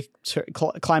midway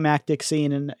climactic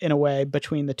scene in a way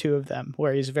between the two of them,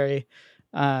 where he's very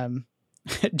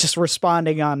just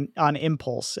responding on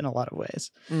impulse in a lot of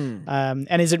ways,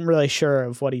 and isn't really sure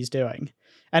of what he's doing.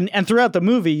 And throughout the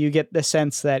movie, you get the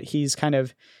sense that he's kind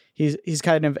of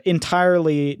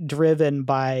entirely driven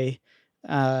by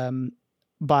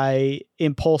by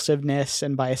impulsiveness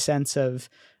and by a sense of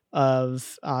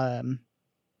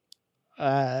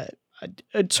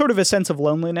sort of a sense of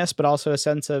loneliness, but also a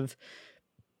sense of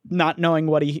not knowing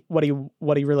what he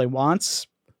really wants,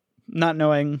 not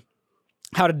knowing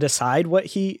how to decide what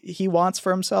he wants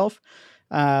for himself.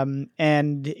 And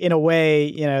in a way,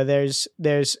 you know, there's,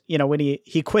 you know, when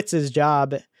he quits his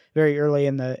job very early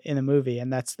in the movie,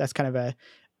 and that's kind of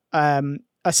a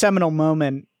seminal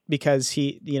moment, because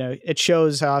he, you know, it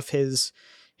shows off his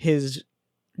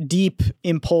deep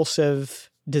impulsive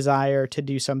desire to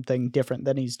do something different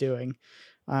than he's doing.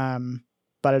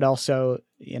 But it also,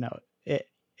 you know,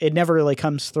 it never really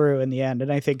comes through in the end.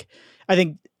 And I think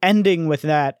ending with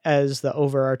that as the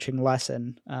overarching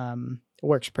lesson,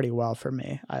 works pretty well for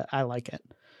me. I like it.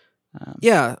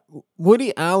 Yeah,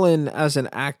 Woody Allen as an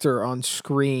actor on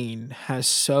screen has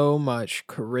so much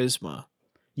charisma.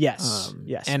 Yes,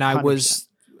 yes. And 100%.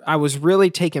 I was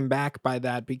really taken back by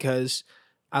that, because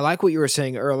I like what you were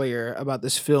saying earlier about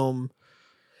this film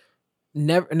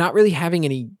not really having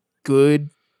any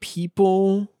good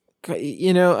people.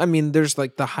 You know, I mean, there's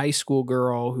like the high school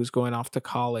girl who's going off to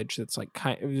college that's like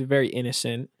very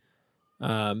innocent.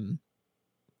 But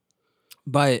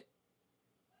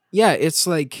yeah, it's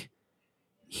like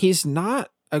he's not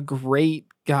a great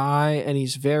guy, and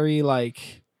he's very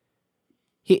like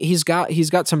he's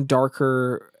got some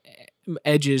darker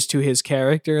edges to his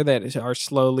character that are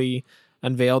slowly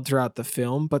unveiled throughout the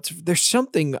film, but there's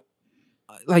something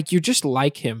like you just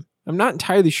like him. I'm not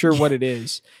entirely sure what it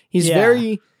is. He's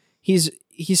he's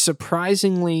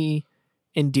surprisingly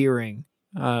endearing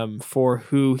for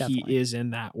who Definitely. he is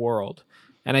in that world.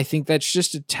 And I think that's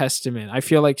just a testament. I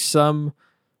feel like some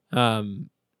actors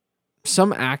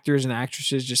and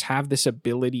actresses just have this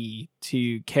ability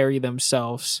to carry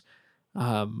themselves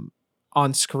on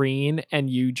screen, and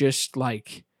you just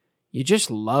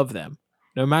love them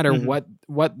no matter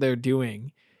what they're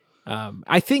doing.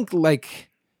 I think like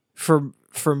for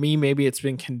me, maybe it's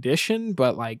been conditioned,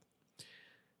 but like,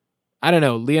 I don't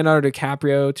know, Leonardo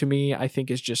DiCaprio to me, I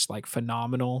think is just like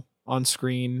phenomenal on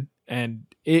screen, and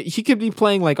he could be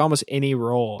playing like almost any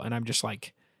role, and I'm just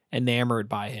like enamored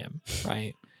by him.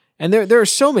 Right. And there are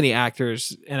so many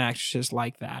actors and actresses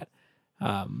like that.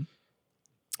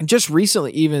 Just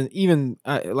recently, even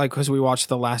like, cause we watched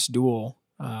The Last Duel,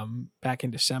 back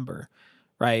in December.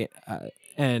 Right.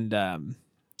 And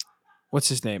what's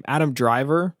his name? Adam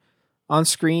Driver on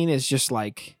screen is just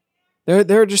like,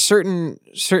 there are just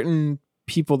certain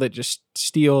people that just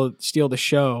steal the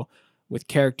show with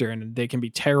character, and they can be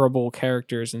terrible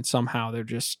characters, and somehow they're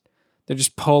just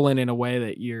pulling in a way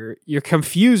that you're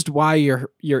confused why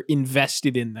you're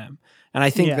invested in them. And I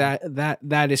think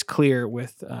that is clear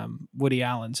with Woody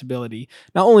Allen's ability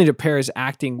not only to pair his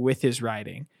acting with his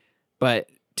writing, but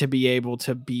to be able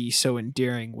to be so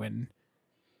endearing when,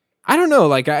 I don't know,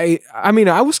 like I mean,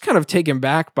 I was kind of taken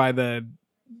back by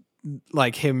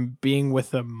like him being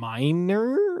with a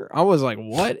minor. I was like,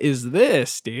 what is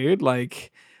this, dude?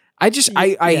 Like, I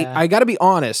gotta be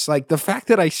honest. Like, the fact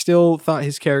that I still thought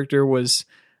his character was,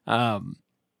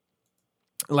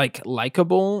 like,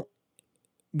 likable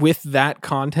with that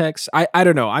context. I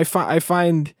don't know. I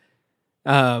find,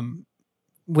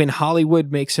 when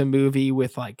Hollywood makes a movie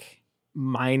with like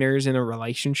minors in a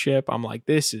relationship, I'm like,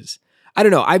 this is, I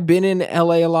don't know. I've been in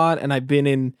LA a lot, and I've been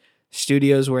in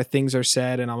studios where things are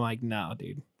said, and I'm like, no,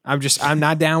 dude, I'm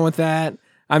not down with that.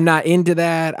 I'm not into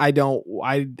that. I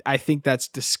think that's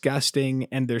disgusting.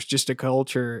 And there's just a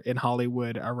culture in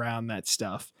Hollywood around that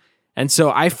stuff. And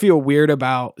so I feel weird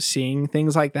about seeing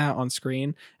things like that on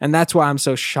screen. And that's why I'm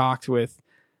so shocked with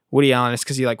Woody Allen, is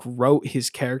because he like wrote his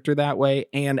character that way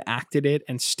and acted it,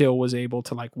 and still was able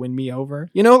to like win me over.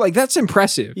 You know, like, that's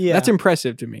impressive. Yeah. That's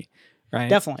impressive to me. Right.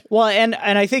 Definitely. Well, and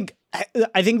I think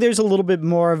there's a little bit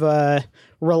more of a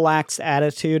relaxed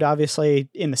attitude, obviously,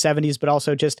 in the 70s, but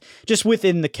also just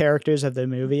within the characters of the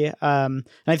movie. And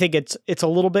I think it's a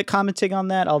little bit commenting on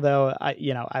that, although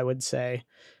I would say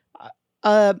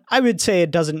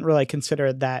it doesn't really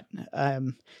consider that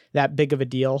big of a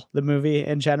deal, the movie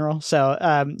in general. So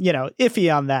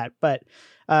iffy on that, but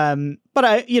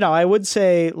I would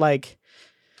say, like,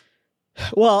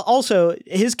 well, also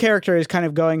his character is kind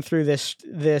of going through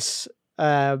this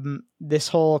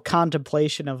whole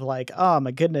contemplation of like, oh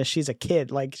my goodness, she's a kid.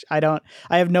 Like, I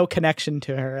have no connection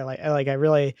to her. Like I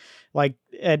really like,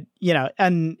 and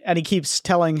he keeps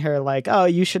telling her like, oh,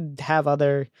 you should have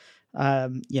other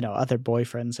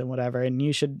boyfriends and whatever. And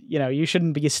you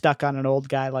shouldn't be stuck on an old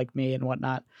guy like me and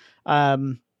whatnot.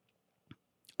 I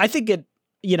think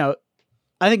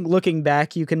looking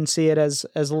back, you can see it as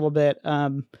a little bit,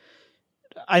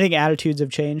 I think attitudes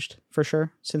have changed for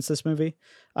sure since this movie.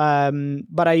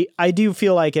 But I do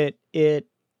feel like it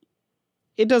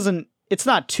doesn't, it's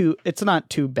not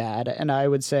too bad. And I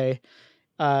would say,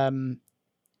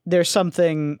 there's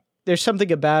something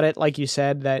about it, like you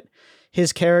said, that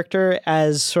his character,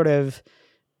 as sort of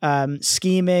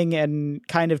scheming and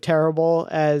kind of terrible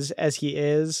as he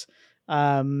is,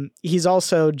 he's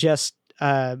also just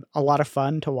a lot of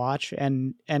fun to watch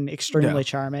and extremely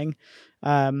charming.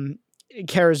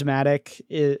 Charismatic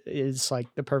is like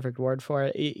the perfect word for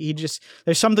it. He just,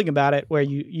 there's something about it where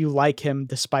you like him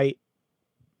despite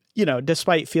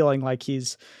feeling like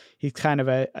he's kind of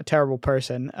a terrible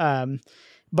person.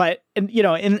 But in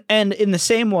the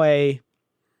same way,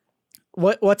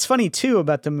 what's funny too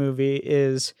about the movie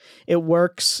is it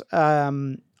works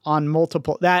on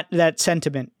multiple, that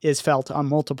sentiment is felt on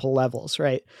multiple levels,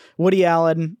 right? Woody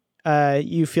Allen,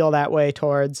 you feel that way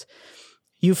towards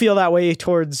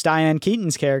Diane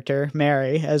Keaton's character,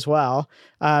 Mary, as well.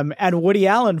 And Woody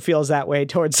Allen feels that way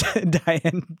towards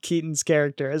Diane Keaton's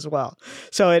character as well.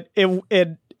 So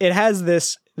it has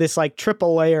this like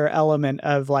triple layer element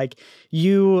of like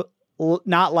you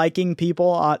not liking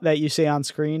people that you see on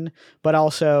screen, but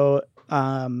also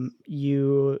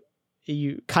you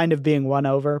kind of being won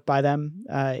over by them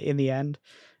in the end.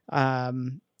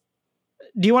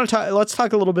 Do you want to talk? Let's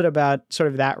talk a little bit about sort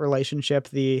of that relationship,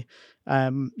 the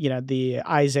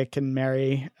Isaac and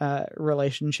Mary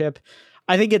relationship.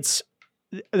 I think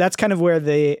that's kind of where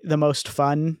the most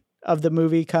fun of the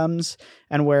movie comes,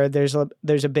 and where there's a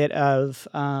bit of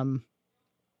I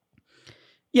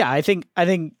think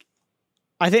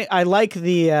I like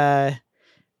the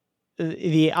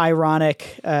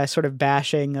ironic sort of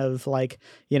bashing of like,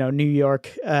 New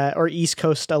York or East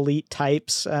Coast elite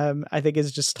types. I think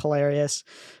is just hilarious.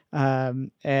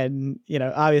 And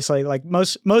obviously like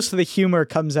most of the humor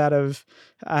comes out of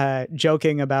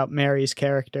joking about Mary's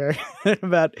character,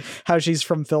 about how she's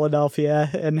from Philadelphia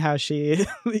and how she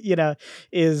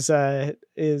is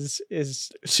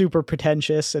super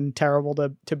pretentious and terrible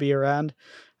to be around.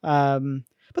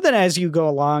 But then as you go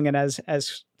along and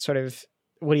as sort of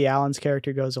Woody Allen's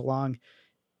character goes along,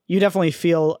 you definitely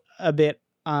feel a bit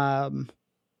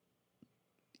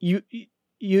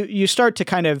you start to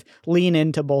kind of lean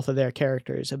into both of their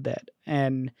characters a bit,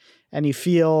 and you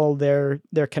feel their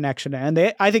connection,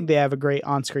 and I think they have a great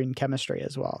on-screen chemistry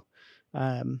as well.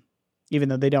 Even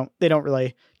though they don't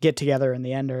really get together in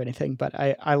the end or anything, but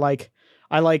I like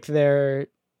their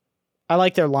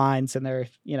lines and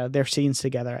their scenes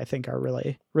together. I think are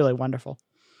really, really wonderful.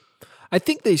 I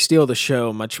think they steal the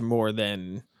show much more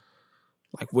than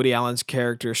like Woody Allen's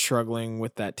character struggling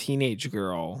with that teenage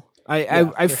girl.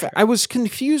 I was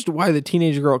confused why the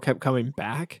teenage girl kept coming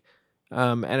back.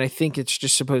 And I think it's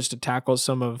just supposed to tackle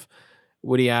some of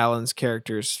Woody Allen's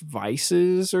character's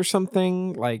vices or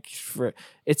something.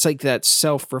 It's like that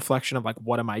self-reflection of like,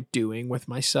 what am I doing with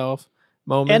myself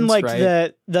moments. And like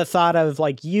right? the thought of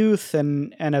like youth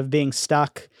and of being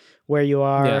stuck where you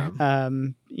are,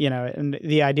 and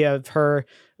the idea of her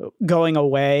going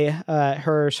away,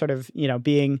 her sort of,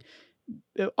 being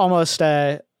almost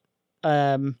her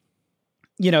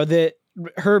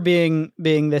being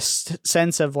this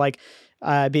sense of like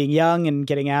being young and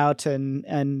getting out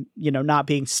and not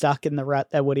being stuck in the rut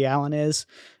that Woody Allen is.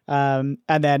 And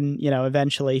then,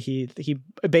 eventually he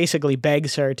basically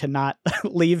begs her to not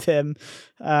leave him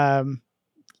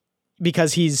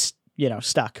because he's,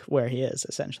 stuck where he is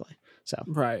essentially. So.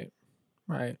 Right.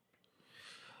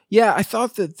 Yeah. I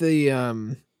thought that the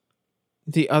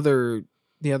other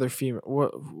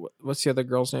female, what's the other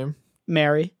girl's name?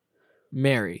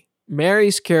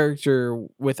 Mary's character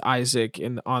with Isaac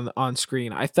on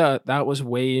screen, I thought that was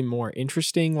way more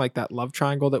interesting, like that love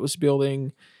triangle that was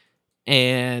building.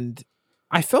 And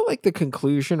I felt like the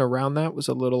conclusion around that was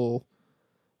a little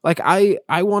like I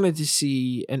wanted to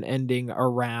see an ending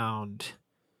around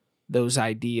those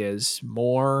ideas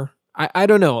more. I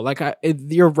don't know. Like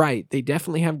you're right. They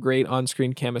definitely have great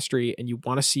on-screen chemistry and you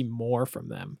want to see more from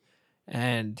them.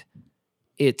 And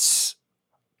it's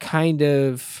kind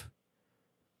of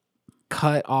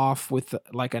cut off with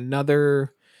like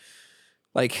another,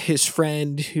 like his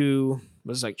friend who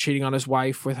was like cheating on his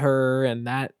wife with her, and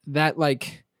that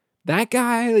like that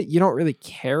guy that you don't really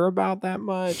care about that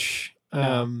much.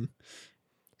 No.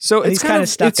 So and it's kind of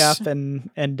stuck up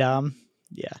and dumb.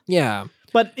 Yeah.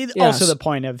 But it's also the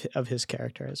point of his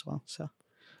character as well. So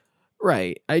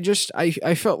right. I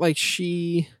felt like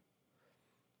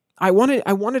I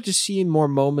wanted to see more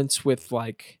moments with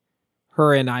like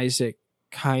her and Isaac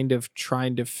kind of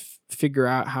trying to figure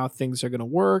out how things are going to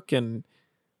work, and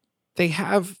they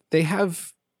have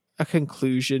a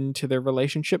conclusion to their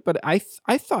relationship, but I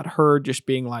thought her just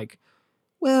being like,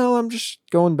 well, I'm just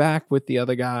going back with the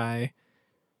other guy.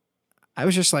 I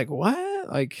was just like, what?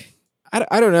 Like,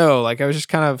 I don't know. Like, I was just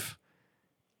kind of,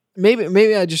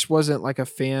 maybe I just wasn't like a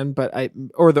fan, but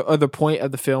the point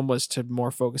of the film was to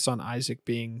more focus on Isaac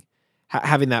being,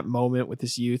 having that moment with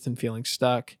his youth and feeling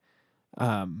stuck.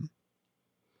 I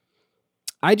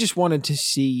just wanted to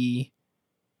see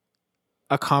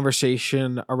a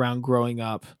conversation around growing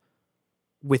up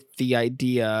with the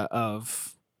idea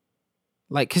of,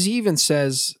 like, because he even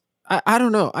says, I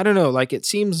don't know. Like, it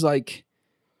seems like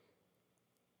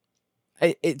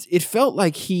it felt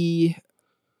like he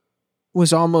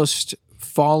was almost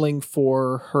falling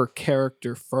for her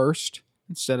character first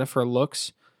instead of her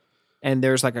looks. And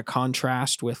there's like a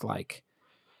contrast with like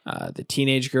the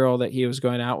teenage girl that he was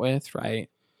going out with, right?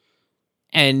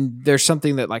 And there's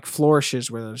something that like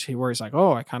flourishes where he's like,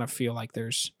 oh, I kind of feel like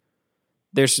there's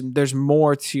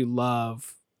more to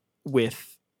love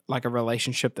with like a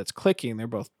relationship that's clicking. They're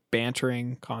both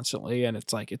bantering constantly, and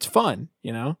it's like, it's fun,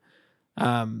 you know?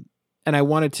 And I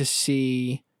wanted to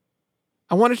see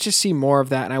more of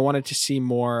that. And I wanted to see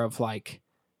more of like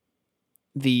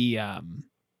the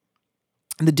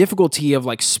difficulty of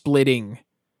like splitting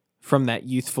from that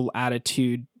youthful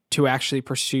attitude to actually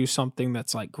pursue something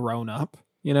that's like grown up,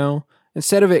 you know,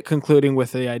 instead of it concluding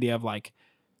with the idea of like,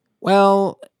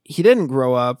 well, he didn't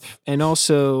grow up and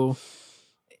also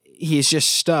he's just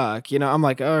stuck, you know. I'm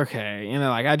like, okay, you know,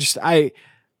 like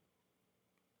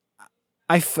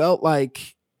I felt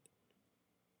like,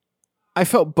 I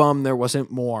felt bummed there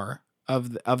wasn't more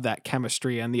of that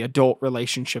chemistry and the adult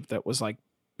relationship that was like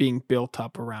being built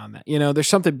up around that. You know, there's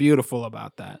something beautiful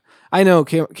about that. I know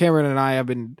Cameron and I have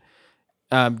been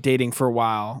dating for a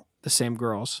while, the same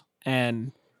girls,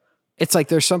 and it's like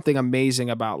there's something amazing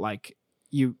about like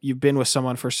you've been with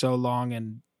someone for so long,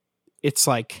 and it's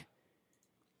like,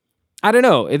 I don't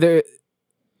know,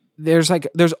 there's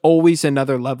always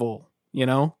another level, you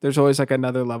know, there's always like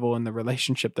another level in the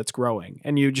relationship that's growing,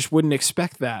 and you just wouldn't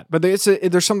expect that. But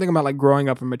there's something about like growing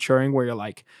up and maturing where you're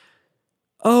like,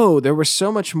 oh, there was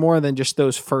so much more than just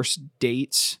those first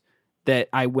dates that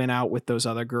I went out with those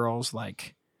other girls.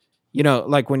 Like, you know,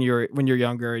 like when you're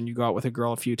younger and you go out with a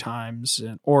girl a few times,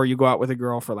 or you go out with a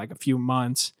girl for like a few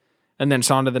months and then it's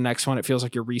on to the next one. It feels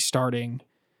like you're restarting.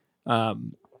 I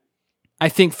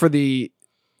think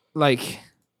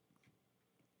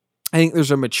I think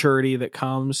there's a maturity that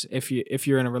comes if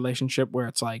you're in a relationship where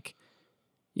it's like,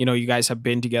 you know, you guys have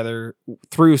been together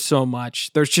through so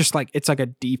much. There's just like, it's like a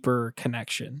deeper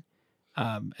connection.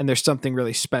 And there's something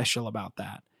really special about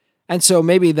that. And so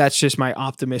maybe that's just my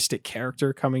optimistic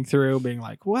character coming through, being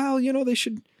like, well, you know, they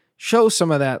should show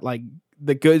some of that, like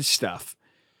the good stuff.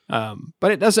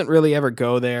 But it doesn't really ever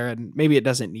go there, and maybe it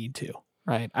doesn't need to,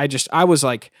 right? I was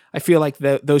like, I feel like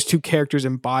those two characters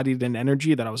embodied an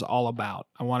energy that I was all about.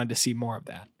 I wanted to see more of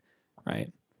that,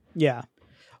 right? Yeah.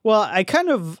 Well, I kind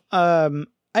of,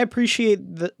 I appreciate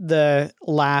the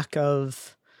lack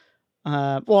of,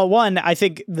 well, one, I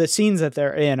think the scenes that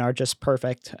they're in are just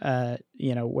perfect,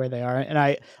 you know, where they are. And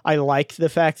I like the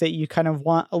fact that you kind of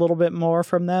want a little bit more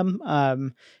from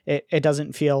them. It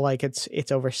doesn't feel like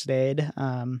it's overstayed.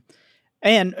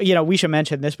 And, you know, we should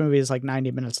mention this movie is like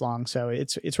 90 minutes long. So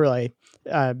it's really,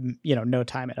 you know, no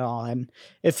time at all. And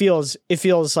it feels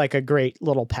like a great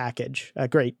little package, a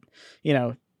great, you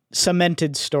know,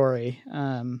 cemented story.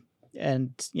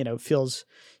 And, you know, feels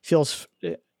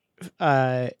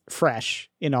fresh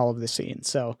in all of the scenes.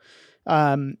 So,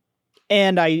 and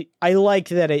I like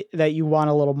that you want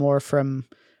a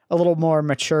little more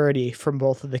maturity from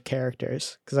both of the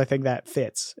characters, because I think that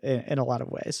fits in a lot of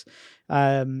ways.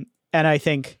 And I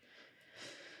think,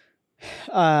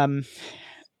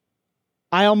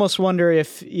 I almost wonder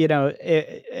if, you know,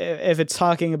 if it's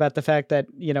talking about the fact that,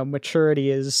 you know, maturity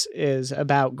is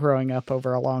about growing up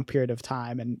over a long period of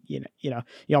time, and you know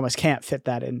you almost can't fit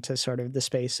that into sort of the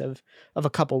space of a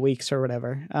couple weeks or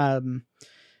whatever.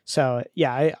 So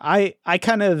yeah, I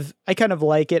kind of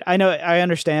like it. I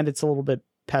understand it's a little bit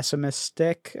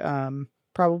pessimistic,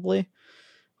 probably,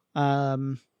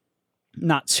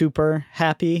 not super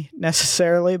happy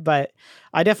necessarily, but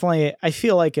I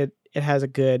feel like it has a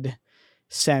good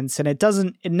sense, and it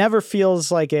never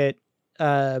feels like it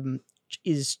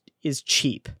is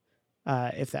cheap,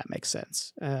 if that makes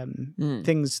sense.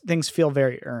 Things feel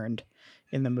very earned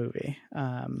in the movie.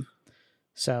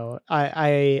 So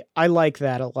I like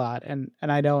that a lot, and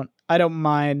I don't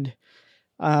mind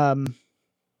that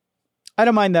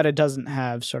it doesn't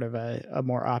have sort of a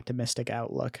more optimistic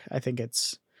outlook. I think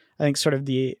sort of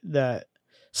the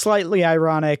slightly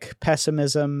ironic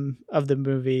pessimism of the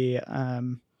movie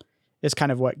is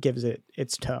kind of what gives it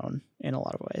its tone in a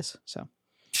lot of ways. So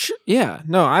yeah,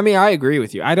 no, I mean, I agree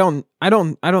with you. I don't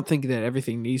think that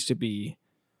everything needs to be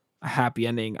a happy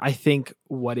ending. I think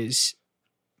what is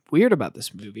weird about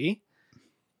this movie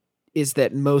is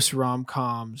that most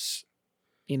rom-coms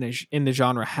in the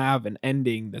genre have an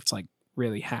ending that's like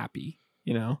really happy,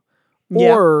 you know,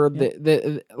 or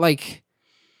the like,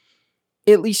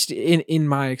 at least in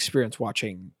my experience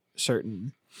watching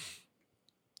certain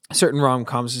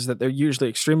rom-coms, is that they're usually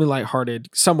extremely lighthearted,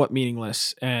 somewhat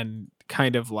meaningless, and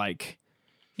kind of like,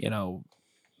 you know,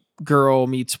 girl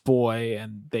meets boy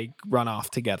and they run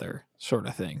off together sort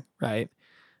of thing, right?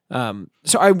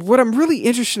 So what I'm really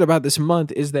interested about this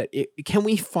month is that can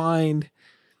we find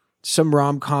some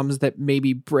rom-coms that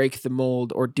maybe break the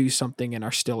mold or do something and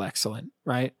are still excellent,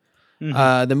 right?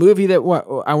 Mm-hmm. The movie that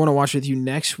I want to watch with you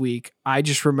next week, I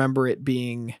just remember it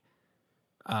being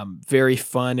very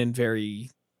fun and very...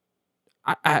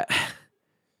 I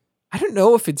don't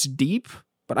know if it's deep,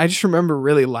 but I just remember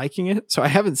really liking it. So I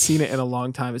haven't seen it in a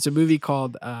long time. It's a movie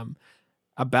called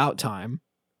About Time,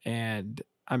 and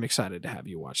I'm excited to have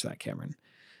you watch that, Cameron.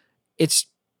 It's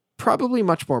probably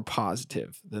much more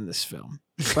positive than this film,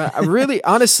 but I really,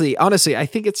 honestly, I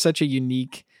think it's such a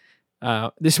unique.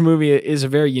 This movie is a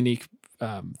very unique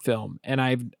film, and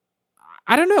I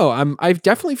don't know. I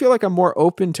definitely feel like I'm more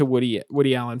open to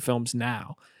Woody Allen films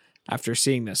now after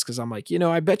seeing this, because I'm like, you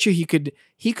know, I bet you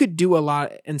he could do a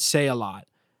lot and say a lot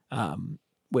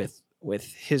with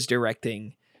his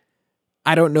directing.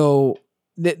 I don't know.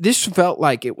 This felt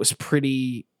like it was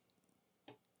pretty.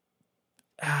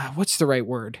 What's the right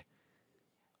word?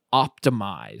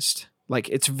 Optimized. Like,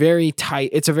 it's very tight.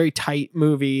 It's a very tight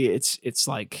movie. It's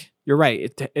like, you're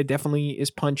right. It definitely is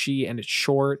punchy and it's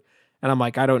short. And I'm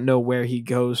like, I don't know where he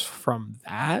goes from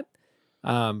that.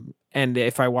 And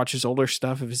if I watch his older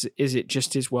stuff, is it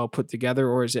just as well put together,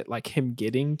 or is it like him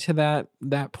getting to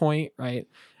that point, right?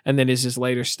 And then is his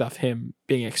later stuff him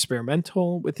being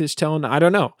experimental with his tone? I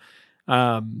don't know.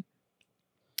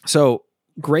 So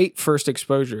great first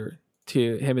exposure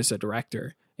to him as a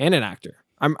director and an actor.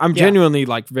 I'm genuinely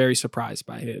like very surprised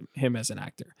by him as an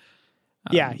actor.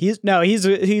 He's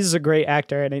a great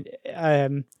actor,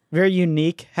 and very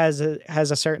unique. Has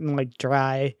a certain like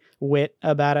dry wit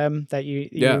about him that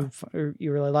you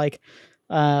really like.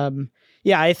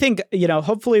 I think, you know,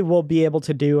 hopefully we'll be able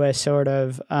to do a sort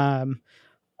of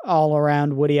all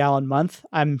around Woody Allen month.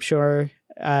 I'm sure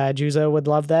Juzo would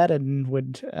love that and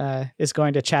is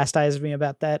going to chastise me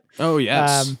about that. Oh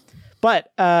yes.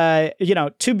 But you know,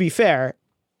 to be fair,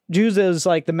 Juzo's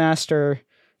like the master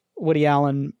Woody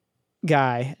Allen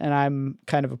guy, and I'm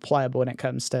kind of a pleb when it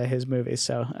comes to his movies.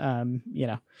 So you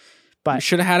know, but we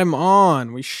should have had him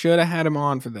on. We should have had him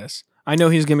on for this. I know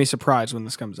he's gonna be surprised when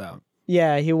this comes out.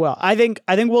 Yeah, he will. I think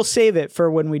we'll save it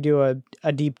for when we do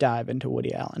a deep dive into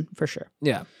Woody Allen for sure.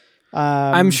 Yeah.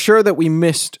 I'm sure that we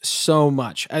missed so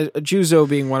much. Juzo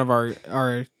being one of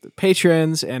our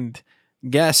patrons and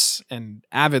guests and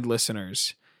avid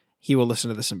listeners, he will listen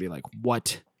to this and be like,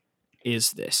 what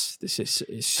is this? This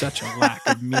is such a lack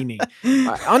of meaning.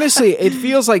 Honestly, it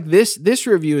feels like this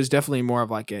review is definitely more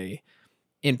of like a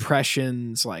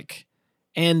impressions, like,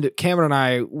 and Cameron and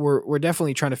I we're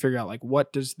definitely trying to figure out like,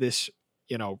 what does this,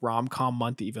 you know, rom-com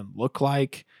month even look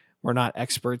like? We're not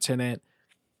experts in it.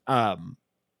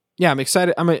 Yeah, I'm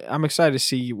excited. I'm excited to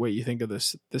see what you think of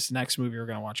this next movie we're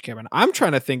gonna watch, Cameron. I'm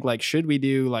trying to think, like, should we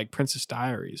do like Princess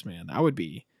Diaries, man?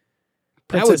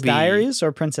 Princess Diaries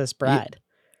or Princess Bride?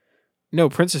 No,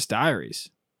 Princess Diaries.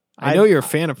 I know you're a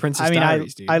fan of Princess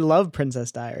Diaries, dude. I love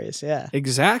Princess Diaries. Yeah,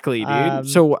 exactly, dude.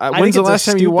 So when's the last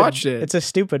time you watched it? It's a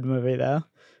stupid movie, though.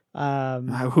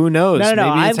 Who knows? No. Maybe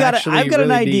I've got really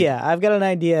an idea. Deep. I've got an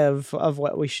idea of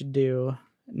what we should do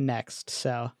next.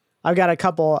 So I've got a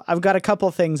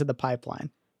couple things in the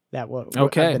pipeline that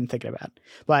I've been thinking about.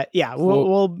 But yeah,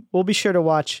 we'll be sure to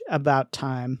watch About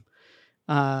Time.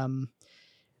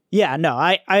 Yeah, no,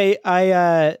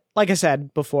 I like I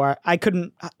said before, I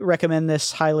couldn't recommend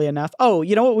this highly enough. Oh,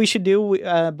 you know what we should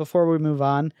do before we move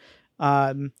on?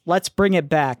 Let's bring it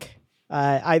back.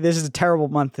 This is a terrible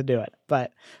month to do it,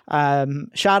 but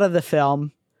shot of the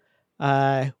film.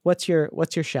 What's your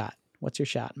shot? What's your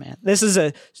shot, man? This is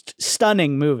a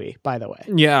stunning movie, by the way.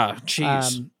 Yeah,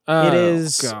 jeez. It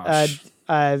is.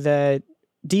 The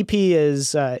DP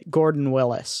is Gordon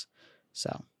Willis.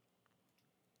 So,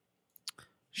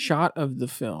 shot of the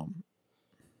film.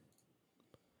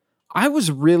 I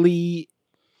was really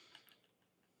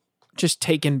just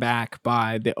taken back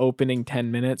by the opening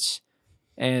 10 minutes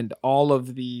and all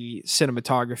of the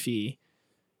cinematography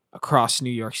across New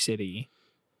York City.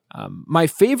 My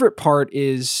favorite part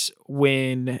is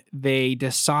when they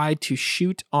decide to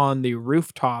shoot on the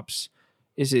rooftops.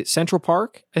 Is it Central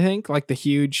Park? I think, like the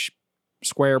huge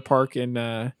square park in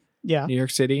New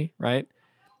York City, right?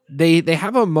 They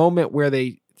have a moment where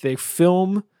they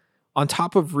film on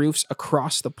top of roofs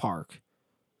across the park,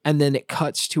 and then it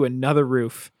cuts to another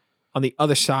roof on the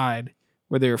other side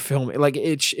where they're filming. Like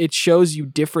it shows you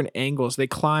different angles. They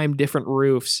climb different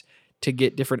roofs to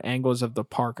get different angles of the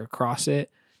park across it.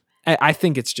 I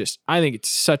think it's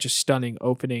such a stunning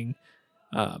opening.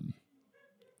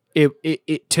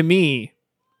 It to me,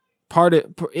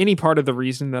 any part of the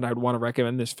reason that I'd want to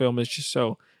recommend this film is just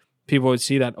so people would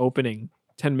see that opening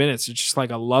 10 minutes. It's just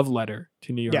like a love letter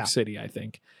to New York City, I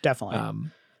think. Definitely.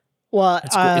 Well,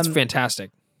 it's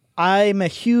fantastic. I'm a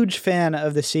huge fan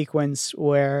of the sequence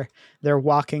where they're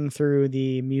walking through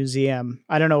the museum.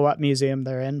 I don't know what museum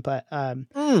they're in, but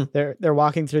they're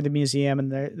walking through the museum,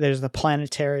 and there's the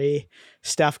planetary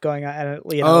stuff going on, and it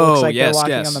looks like they're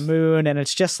walking on the moon, and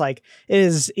it's just like, it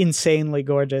is insanely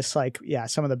gorgeous. Like,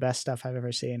 some of the best stuff I've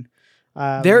ever seen.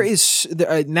 There is,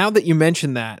 now that you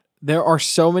mention that, there are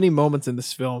so many moments in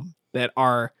this film that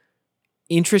are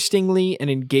interestingly and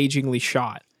engagingly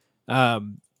shot.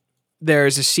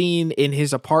 There's a scene in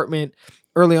his apartment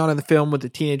early on in the film with the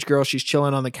teenage girl. She's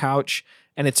chilling on the couch,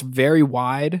 and it's very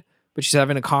wide, but she's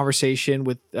having a conversation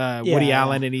with Woody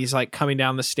Allen, and he's like coming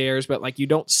down the stairs, but like you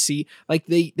don't see, like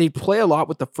they play a lot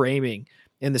with the framing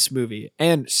in this movie.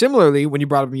 And similarly, when you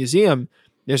brought up a museum,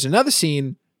 there's another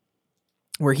scene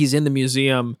where he's in the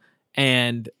museum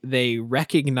and they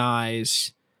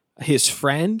recognize his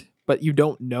friend, but you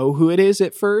don't know who it is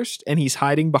at first, and he's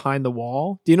hiding behind the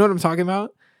wall. Do you know what I'm talking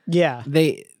about? Yeah.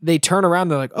 They turn around,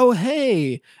 they're like, "Oh,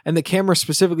 hey." And the camera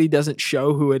specifically doesn't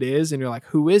show who it is, and you're like,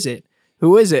 "Who is it?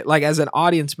 Who is it?" Like, as an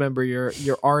audience member, you're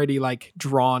already like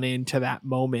drawn into that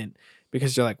moment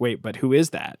because you're like, "Wait, but who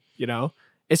is that?" You know?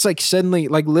 It's like suddenly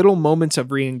like little moments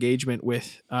of re-engagement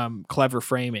with clever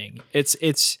framing.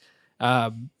 It's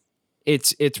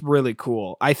really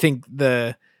cool. I think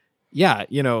the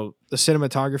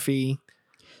cinematography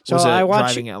was a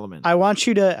driving element. I want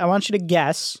you to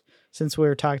guess, since we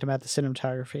were talking about the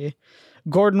cinematography.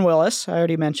 Gordon Willis, I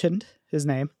already mentioned his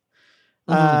name.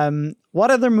 Mm-hmm.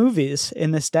 What other movies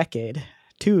in this decade,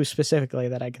 2 specifically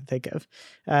that I can think of,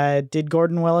 did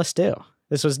Gordon Willis do?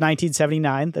 This was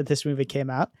 1979 that this movie came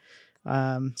out.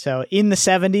 So in the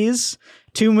 70s,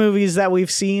 2 movies that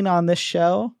we've seen on this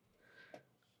show.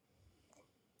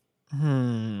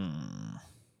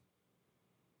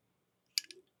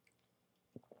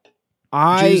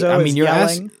 I mean, you're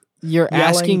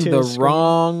asking the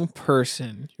wrong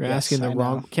person. You're asking the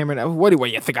wrong Cameron. What do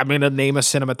you think? I'm going to name a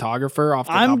cinematographer off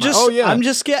the top?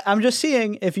 I'm just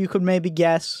seeing if you could maybe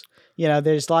guess.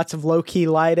 There's lots of low key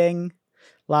lighting,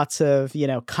 lots of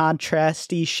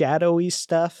contrasty, shadowy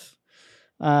stuff.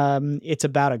 It's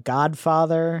about a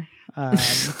Godfather.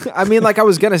 I mean, like I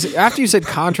was gonna say, after you said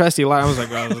contrasty light, I was like,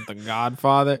 "Oh, is it The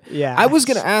Godfather?" Yeah, I was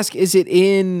gonna ask, is it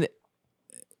in?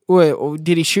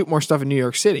 Did he shoot more stuff in New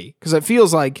York City? Because it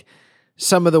feels like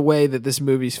some of the way that this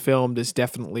movie's filmed is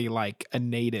definitely like a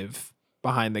native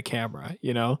behind the camera,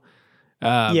 yeah.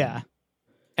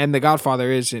 And The Godfather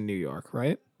is in New York,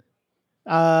 right?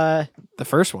 The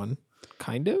first one,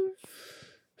 kind of.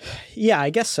 Yeah,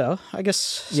 I guess so. I guess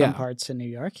some parts in New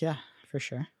York. Yeah, for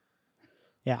sure.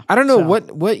 Yeah. I don't know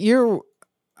what year.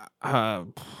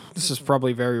 This is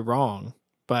probably very wrong,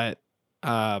 but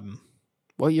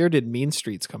what year did Mean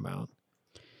Streets come out?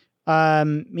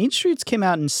 Mean Streets came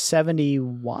out in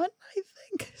 71, I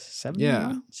think.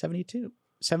 71, 72,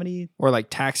 70. Or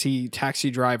like Taxi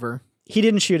Driver. He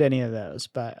didn't shoot any of those,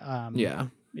 but yeah.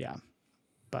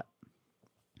 But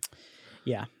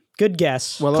yeah, good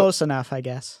guess. Well, close enough, I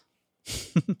guess.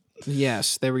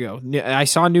 Yes, there we go. I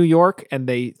saw New York, and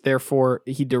he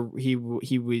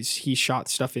shot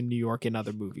stuff in New York in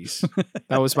other movies.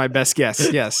 That was my best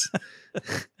guess. Yes,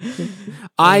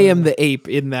 I am the ape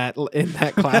in that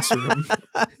classroom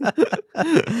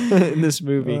in this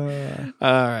movie. All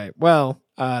right. Well,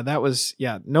 that was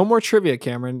no more trivia,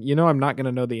 Cameron. I'm not going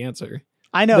to know the answer.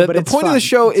 I know, but the point of the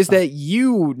show is that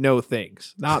you know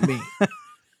things, not me.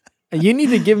 You need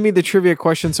to give me the trivia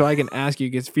question so I can ask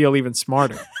you to feel even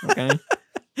smarter. Okay.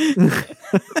 You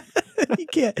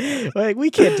can't. We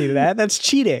can't do that. That's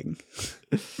cheating.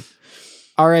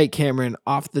 All right, Cameron.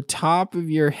 Off the top of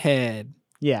your head.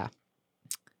 Yeah.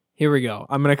 Here we go.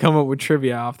 I'm gonna come up with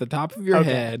trivia off the top of your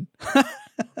head.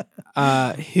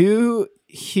 Who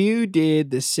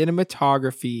did the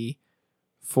cinematography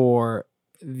for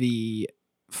the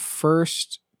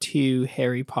first 2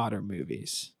 Harry Potter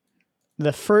movies?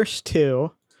 The first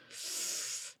 2.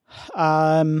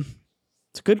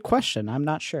 It's a good question. I'm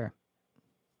not sure.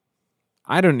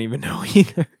 I don't even know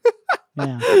either.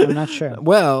 Yeah, I'm not sure.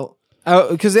 Well,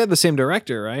 because they had the same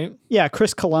director, right? Yeah,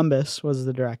 Chris Columbus was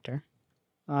the director.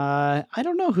 I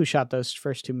don't know who shot those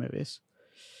first two movies.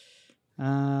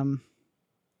 Would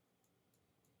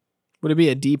it be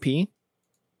a DP?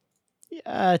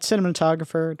 Yeah,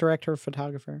 cinematographer, director,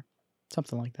 photographer,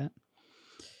 something like that.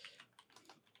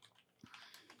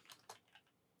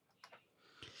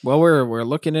 Well, we're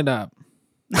looking it up.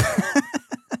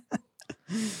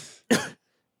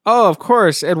 Oh, of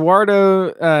course,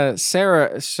 Eduardo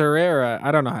Serrera.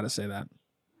 I don't know how to say that.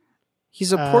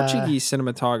 He's a Portuguese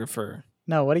cinematographer.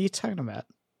 No, what are you talking about?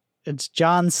 It's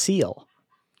John Seal.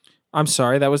 I'm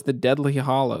sorry, that was the Deathly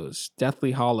Hollows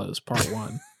Part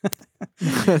 1.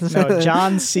 No,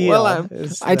 John Seal. Well,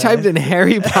 I typed in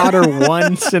Harry Potter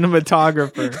 1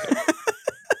 cinematographer.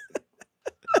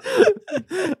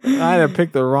 I had to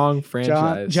pick the wrong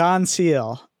franchise. John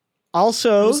Seal.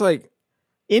 Also, it was like,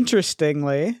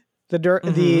 interestingly, the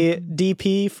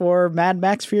DP for Mad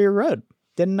Max Fury Road.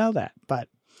 Didn't know that, but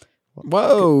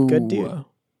whoa, good dude.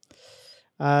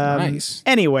 Nice.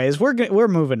 Anyways, we're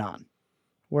moving on.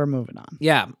 We're moving on.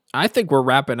 Yeah, I think we're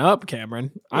wrapping up,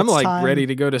 Cameron. I'm time. ready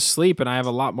to go to sleep, and I have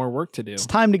a lot more work to do. It's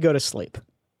time to go to sleep.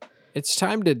 It's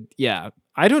time to, yeah.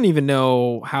 I don't even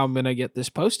know how I'm going to get this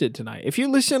posted tonight. If you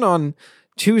listen on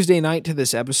Tuesday night to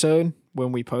this episode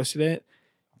when we posted it,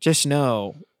 just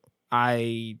know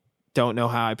I don't know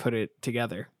how I put it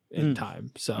together in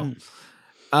time. So,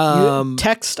 you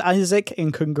text Isaac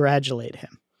and congratulate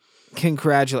him.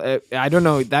 I don't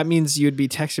know. That means you'd be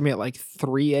texting me at like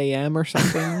 3 a.m. or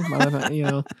something. You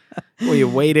know, well, you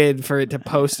waited for it to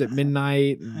post at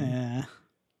midnight. And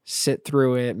sit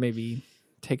through it. Maybe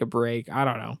take a break. I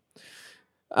don't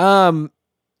know.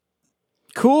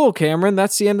 Cool, Cameron.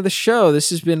 That's the end of the show. This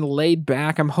has been laid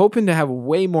back. I'm hoping to have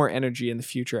way more energy in the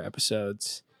future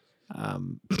episodes.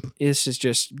 This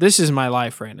is my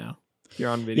life right now. Here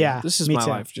on video. Yeah, this is my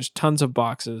life. Just tons of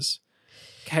boxes.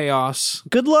 Chaos.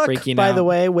 Good luck, by the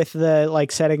way, with the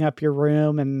setting up your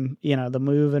room and the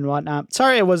move and whatnot.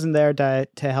 Sorry, I wasn't there to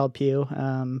help you.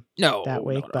 That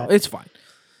week, but it's fine.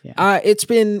 Yeah. It's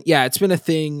been a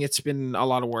thing. It's been a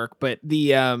lot of work, but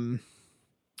I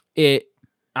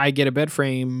get a bed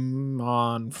frame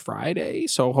on Friday,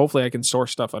 so hopefully I can store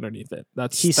stuff underneath it.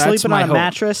 He's sleeping on a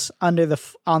mattress on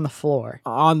the floor,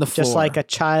 just like a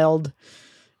child.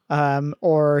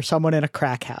 Or someone in a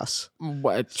crack house.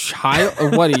 What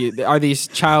child? What are you? Are these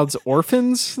child's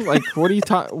orphans? Like, what are you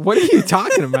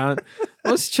talking about?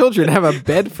 Most children have a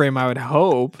bed frame. I would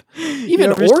hope.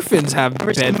 Even orphans have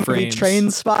bed frames.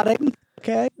 Train spotting.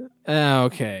 Okay.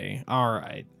 Okay. All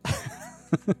right.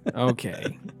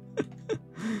 Okay.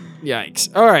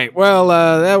 Yikes. All right. Well,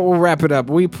 that will wrap it up.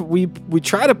 We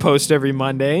try to post every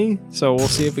Monday, so we'll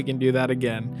see if we can do that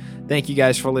again. Thank you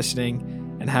guys for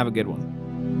listening, and have a good one.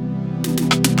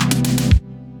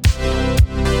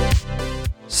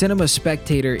 Cinema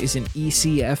Spectator is an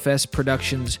ECFS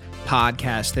Productions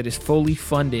podcast that is fully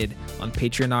funded on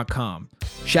Patreon.com.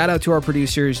 Shout out to our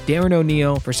producers, Darren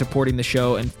O'Neill, for supporting the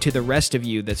show, and to the rest of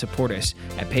you that support us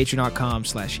at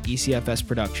Patreon.com/ECFS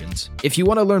Productions. If you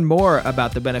want to learn more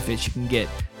about the benefits you can get,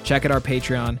 check out our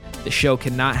Patreon. The show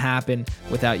cannot happen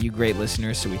without you great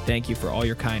listeners, so we thank you for all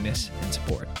your kindness and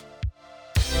support.